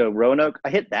 So Roanoke, I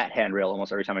hit that handrail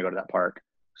almost every time I go to that park.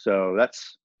 So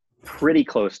that's pretty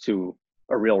close to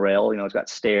a real rail. You know, it's got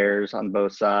stairs on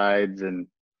both sides and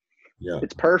Yeah.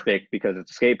 it's perfect because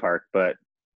it's a skate park, but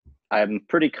I'm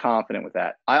pretty confident with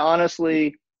that.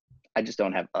 I just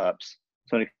don't have ups.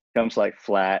 So when it comes to like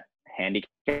flat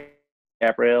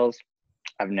handicap rails,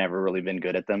 I've never really been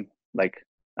good at them. Like,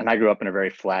 and I grew up in a very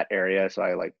flat area, so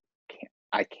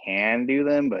I can do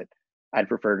them, but I'd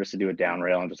prefer just to do a down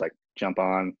rail and just like jump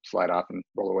on, slide off, and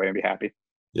roll away and be happy.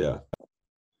 Yeah.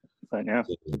 But yeah,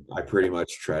 I pretty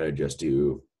much try to just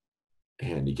do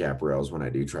handicap rails when I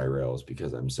do try rails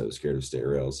because I'm so scared of stair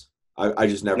rails. I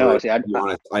just never, no, to see, be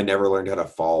honest, I never learned how to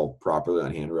fall properly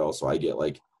on handrails, so I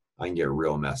can get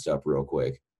real messed up real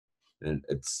quick, and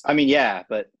it's. I mean, yeah,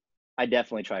 but I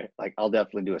definitely try. Like, I'll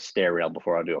definitely do a stair rail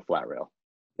before I'll do a flat rail.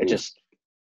 It Ooh. just,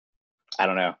 I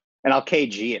don't know, and I'll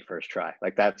KG it first try.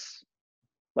 Like that's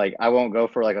like I won't go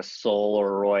for like a soul or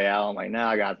a royale. I'm like, no,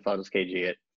 I'll just KG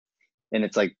it, and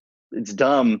it's like it's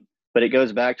dumb, but it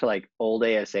goes back to like old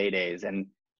ASA days, and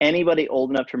anybody old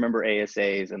enough to remember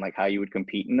ASAs and like how you would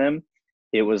compete in them,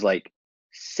 it was like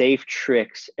safe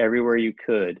tricks everywhere you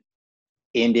could,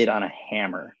 end it on a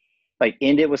hammer, like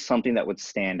end it with something that would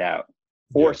stand out,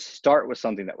 or Yeah. start with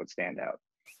something that would stand out.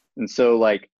 And so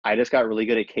like I just got really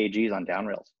good at KGs on down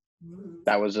rails.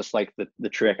 That was just like the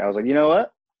trick. I was like, you know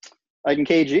what? I can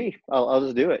KG. I'll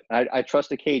just do it. I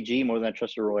trust a KG more than I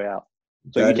trust a Royale.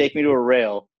 So if you That take me to a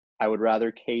rail, I would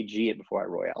rather KG it before I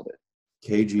Royaled it.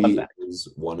 Fun KG fact. is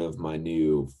one of my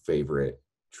new favorite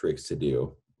tricks to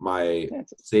do. My Yeah,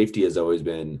 safety has always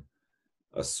been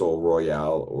a Soul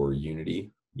Royale or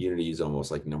Unity. Unity is almost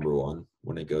like number one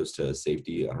when it goes to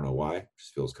safety. I don't know why. It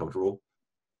just feels comfortable.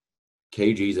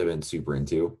 KGs I've been super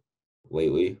into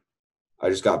lately. I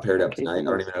just got paired up tonight. I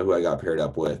don't KGs. even know who I got paired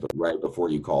up with, but right before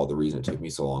you called, the reason it took me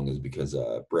so long is because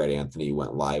Brad Anthony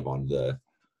went live on the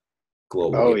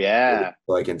global Oh game, yeah.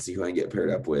 so I can see who I can get paired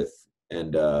up with.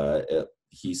 And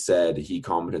he said he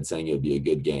commented saying it would be a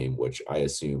good game, which I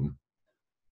assume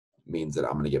means that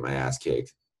I'm going to get my ass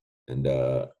kicked. And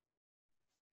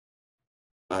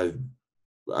I've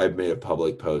I've made a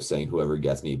public post saying whoever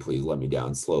gets me, please let me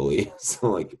down slowly, so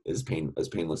like as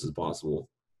painless as possible.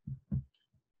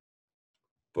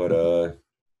 But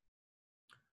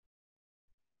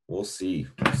we'll see.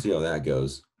 We'll see how that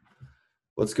goes.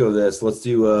 Let's go this. Let's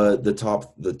do the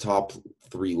top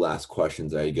three last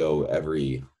questions I go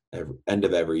every end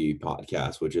of every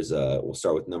podcast, which is we'll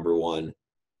start with number one.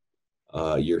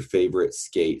 Your favorite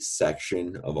skate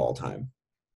section of all time.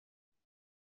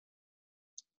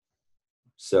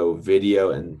 So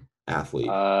video and athlete.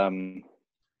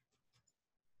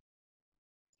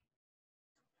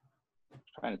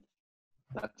 Trying to,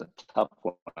 that's a tough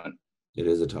one. It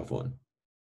is a tough one.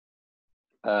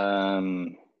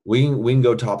 Um, We can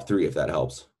go top three if that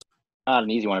helps. Not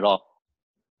an easy one at all.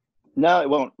 No, it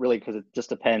won't really because it just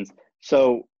depends.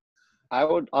 So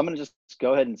I'm gonna just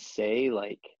go ahead and say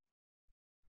like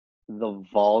the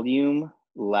volume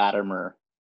Latimer,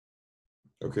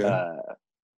 Okay.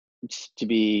 just to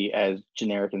be as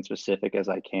generic and specific as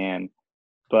I can.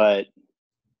 But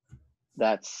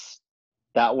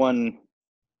that one.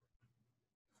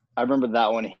 I remember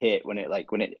that one hit when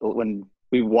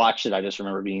we watched it. I just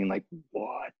remember being like,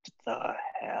 "What the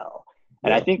hell?"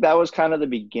 And I Yeah. think that was kind of the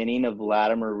beginning of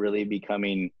Latimer really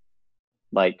becoming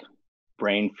like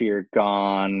brain fear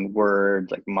gone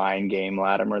words, like mind game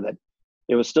Latimer. That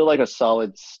it was still like a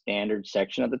solid standard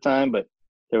section at the time, but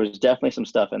there was definitely some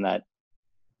stuff in that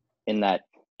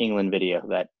England video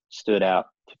that stood out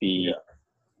to be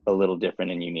a little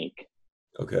different and unique.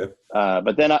 Okay.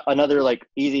 But then another like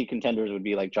easy contenders would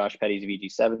be like Josh Petty's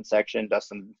VG7 section,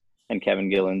 Dustin and Kevin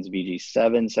Gillen's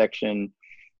VG7 section.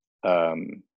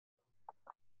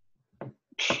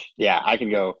 Yeah, I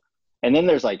could go. And then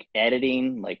there's like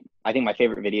editing. Like I think my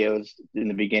favorite videos in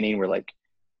the beginning were like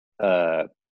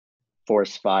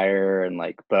Force Fire and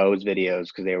like Bo's videos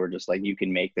because they were just like you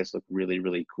can make this look really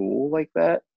really cool like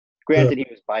that. Granted, he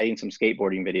was biting some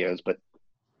skateboarding videos, but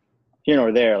here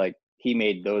nor there, like he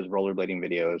made those rollerblading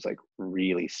videos like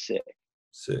really sick.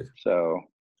 Sick. So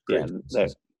Great. yeah,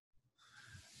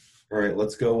 All right,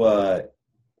 let's go.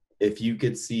 If you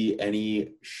could see any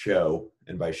show,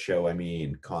 and by show I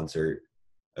mean concert,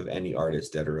 of any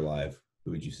artist dead or alive,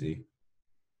 who would you see?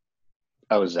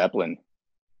 oh Zeppelin.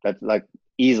 That's like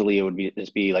easily it would be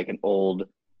just be like an old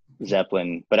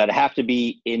Zeppelin, but I'd have to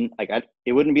be in like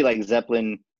it wouldn't be like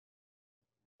Zeppelin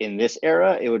in this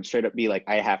era. It would straight up be like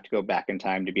I have to go back in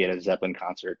time to be at a Zeppelin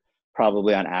concert,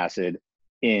 probably on acid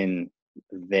in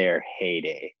their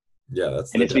heyday. Yeah,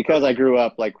 that's And the it's because I grew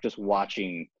up like just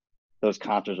watching those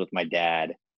concerts with my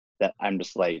dad that I'm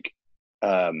just like,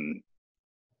 um,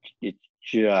 it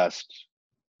just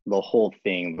the whole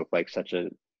thing looked like such a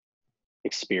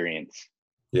experience.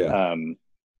 Yeah, Um,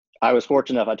 I was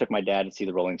fortunate enough. I took my dad to see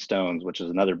the Rolling Stones, which is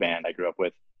another band I grew up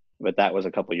with, but that was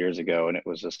a couple years ago, and it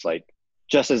was just like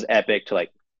just as epic to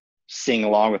like sing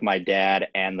along with my dad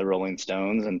and the Rolling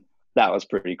Stones, and that was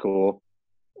pretty cool.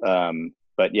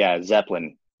 But yeah,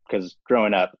 Zeppelin, because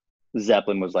growing up,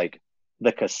 Zeppelin was like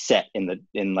the cassette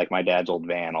in like my dad's old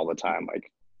van all the time.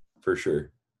 Like, for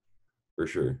sure. For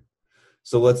sure.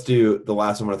 So let's do the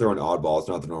last one. I'm going to throw an oddball. It's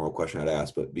not the normal question I'd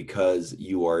ask, but because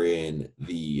you are in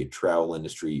the travel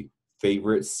industry,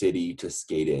 favorite city to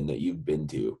skate in that you've been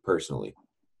to personally?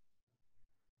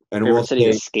 And we'll favorite city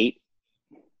to say skate?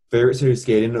 favorite city to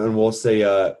skate in, and we'll say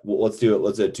let's do it.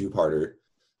 Let's do a two-parter.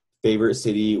 Favorite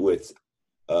city with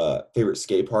favorite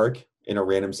skate park in a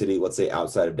random city, let's say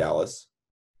outside of Dallas.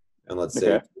 And let's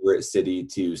say Okay. favorite city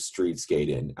to street skate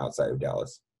in outside of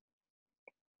Dallas.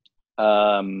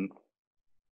 Um,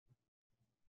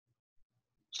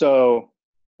 so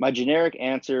my generic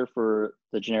answer for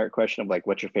the generic question of like,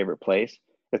 what's your favorite place?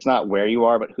 It's not where you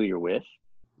are, but who you're with.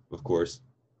 Of course.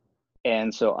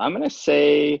 And so I'm gonna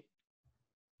say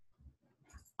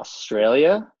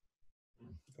Australia.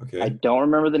 I Okay. don't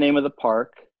remember the name of the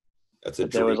park, That's a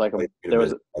but there was dream like a place to there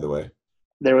was visit, by the way.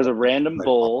 there was a random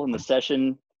bowl in the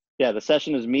session. Yeah, the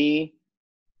session is me,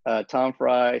 Tom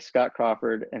Fry, Scott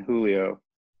Crawford, and Julio,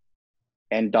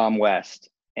 and Dom West,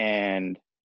 and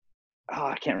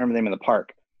I can't remember the name of the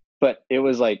park, but it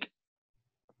was like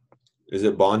Is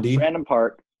it Bondi? random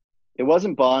park. It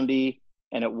wasn't Bondi,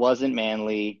 and it wasn't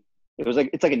Manly. It was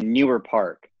like it's like a newer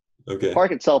park. The Okay.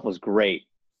 park itself was great,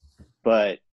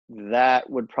 but that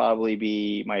would probably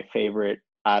be my favorite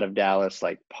out of Dallas,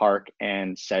 like park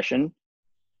and session.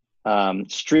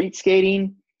 Street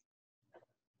skating,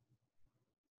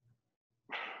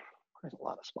 there's a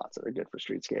lot of spots that are good for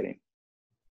street skating.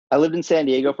 I lived in San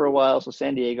Diego for a while, so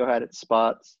San Diego had its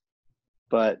spots,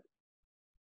 but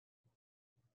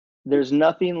there's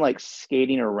nothing like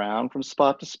skating around from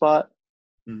spot to spot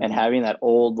and Mhm. having that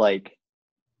old like,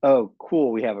 oh,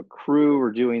 cool, we have a crew,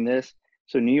 we're doing this.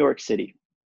 So New York City,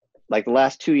 like the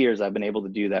last 2 years, I've been able to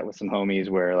do that with some homies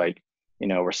where like,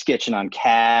 we're sketching on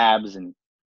cabs and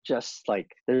just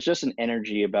like there's just an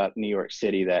energy about New York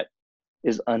City that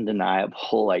is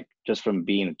undeniable, like just from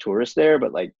being a tourist there.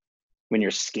 But like when you're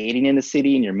skating in the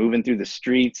city and you're moving through the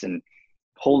streets and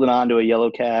holding on to a yellow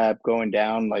cab, going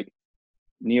down, like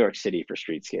New York City for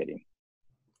street skating.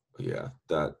 Yeah,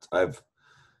 that I've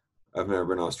never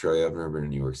been to Australia. I've never been to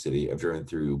New York City. I've driven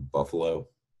through Buffalo.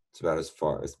 It's about as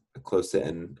far as close to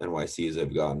NYC as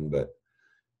I've gotten, but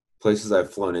places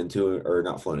I've flown into or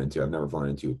not flown into, I've never flown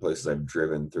into, places I've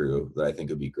driven through that I think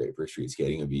would be great for street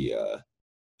skating would be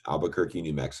Albuquerque,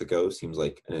 New Mexico. Seems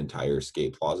like an entire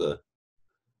skate plaza.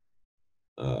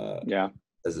 Uh, Yeah.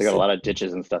 as a They got a city, lot of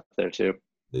ditches and stuff there too.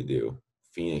 they do.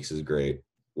 Phoenix is great.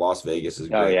 Las Vegas is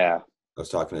Oh great. yeah. I was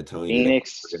talking to Tony today. We're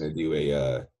Phoenix. gonna do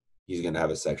he's gonna have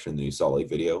a section in the new Salt Lake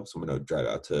video. So I'm gonna drive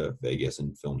out to Vegas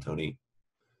and film Tony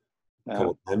a Yeah.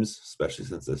 couple times, especially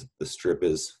since the strip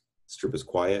is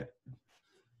quiet.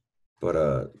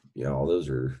 But yeah, all those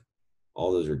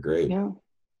are great. Yeah.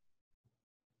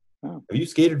 Oh. Have you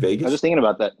skated I was Vegas? just thinking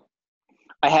about that.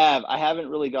 I haven't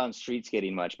really gone street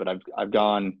skating much, but I've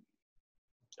gone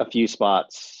a few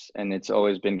spots and it's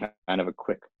always been kind of a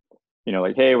quick,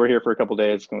 like, hey, we're here for a couple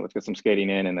days, let's get some skating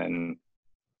in and then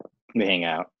we hang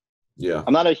out. Yeah.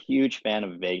 I'm not a huge fan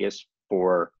of Vegas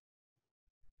for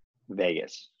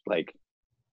Vegas. Like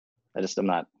I'm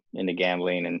not into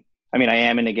gambling, and I mean I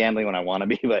am into gambling when I want to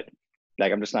be, but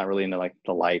like I'm just not really into like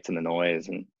the lights and the noise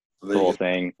and the whole Vegas,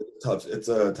 thing. tough. It's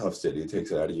a tough city. It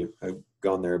takes it out of you. I've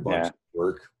gone there a bunch Yeah. of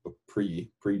work,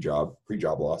 pre-job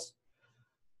loss.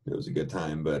 It was a good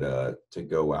time, but to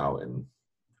go out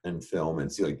and film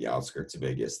and see like the outskirts of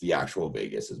Vegas, the actual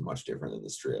Vegas is much different than the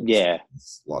Strip. Yeah.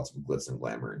 It's lots of glitz and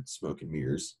glamour and smoke and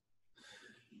mirrors.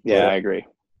 But Yeah, I agree.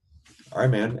 all right,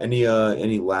 man. Any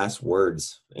last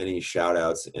words? Any shout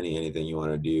outs? Anything you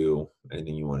want to do?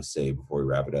 Anything you want to say before we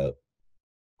wrap it up?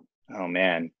 Oh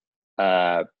man.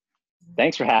 Uh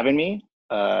Thanks for having me.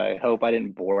 I hope I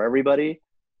didn't bore everybody.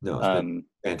 No, it's been Um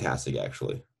fantastic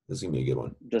actually. This is gonna be a good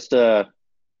one. just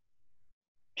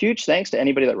huge thanks to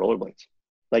anybody that rollerblades.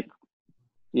 Like,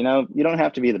 you don't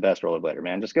have to be the best rollerblader,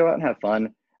 man. Just go out and have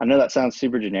fun. I know that sounds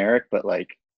super generic, but like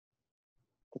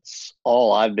that's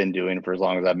all I've been doing for as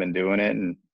long as I've been doing it,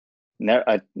 and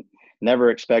I never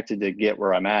expected to get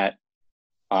where I'm at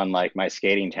on like my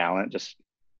skating talent. Just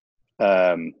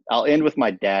I'll end with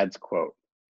my dad's quote.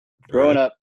 All Growing right.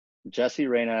 up, Jesse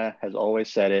Reyna has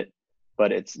always said it,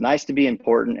 but it's nice to be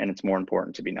important and it's more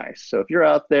important to be nice. So if you're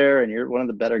out there and you're one of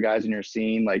the better guys in your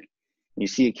scene, like you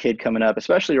see a kid coming up,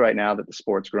 especially right now that the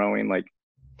sport's growing, like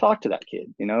talk to that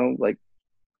kid, like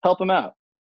help him out,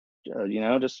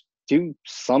 just do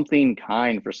something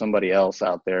kind for somebody else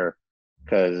out there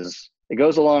because it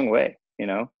goes a long way,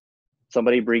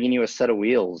 somebody bringing you a set of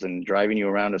wheels and driving you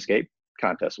around a skate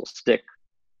contest will stick,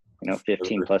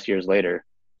 15 plus years later.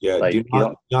 Yeah. Like,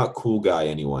 not cool guy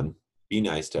anyone. Be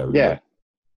nice to everybody. Yeah.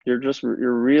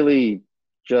 You're really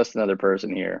just another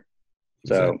person here.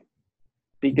 So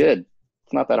be good.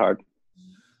 It's not that hard.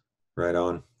 Right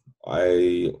on.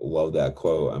 I love that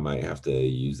quote. I might have to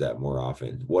use that more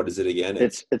often. What is it again?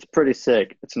 It's pretty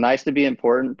sick. It's nice to be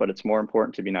important, but it's more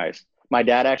important to be nice. My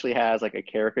dad actually has like a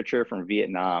caricature from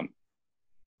Vietnam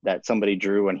that somebody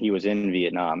drew when he was in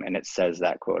Vietnam, and it says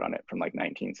that quote on it from like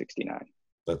 1969.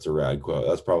 That's a rad quote.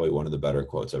 That's probably one of the better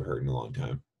quotes I've heard in a long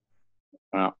time.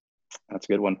 Wow. That's a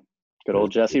good one. Good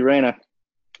old Jayson Reyna.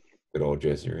 Good old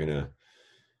Jayson Reyna.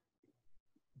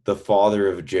 The father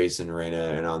of Jayson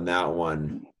Reyna. And on that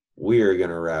one, we are going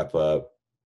to wrap up.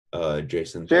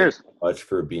 Jason, cheers. Thank you so much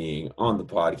for being on the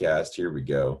podcast. Here we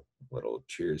go. Little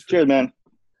cheers. Cheers, man.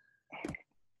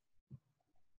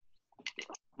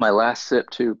 My last sip,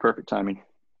 too. Perfect timing.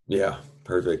 Yeah,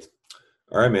 perfect.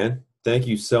 All right, man. Thank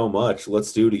you so much.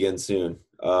 Let's do it again soon.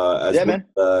 Man.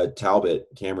 Talbot,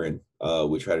 Cameron,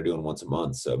 we try to do it once a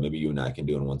month. So maybe you and I can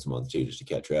do it once a month, too, just to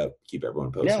catch up, keep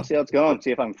everyone posted. Yeah, we'll see how it's going.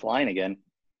 See if I'm flying again.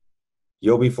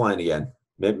 You'll be flying again.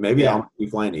 Maybe I'll be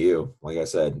flying to you. Like I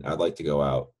said, I'd like to go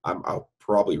out. I'll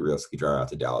probably realistically drive out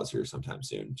to Dallas here sometime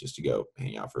soon just to go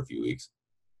hang out for a few weeks.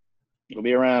 You'll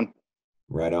be around.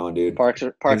 Right on, dude. Parks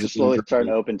are slowly starting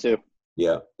to open too.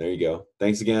 Yeah, there you go.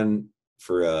 Thanks again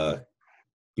for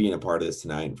being a part of this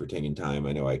tonight and for taking time.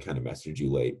 I know I kind of messaged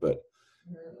you late, but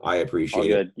I appreciate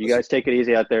it. All good. You guys take it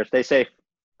easy out there. Stay safe.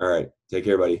 All right. Take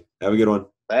care, buddy. Have a good one.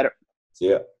 Later. See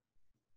ya.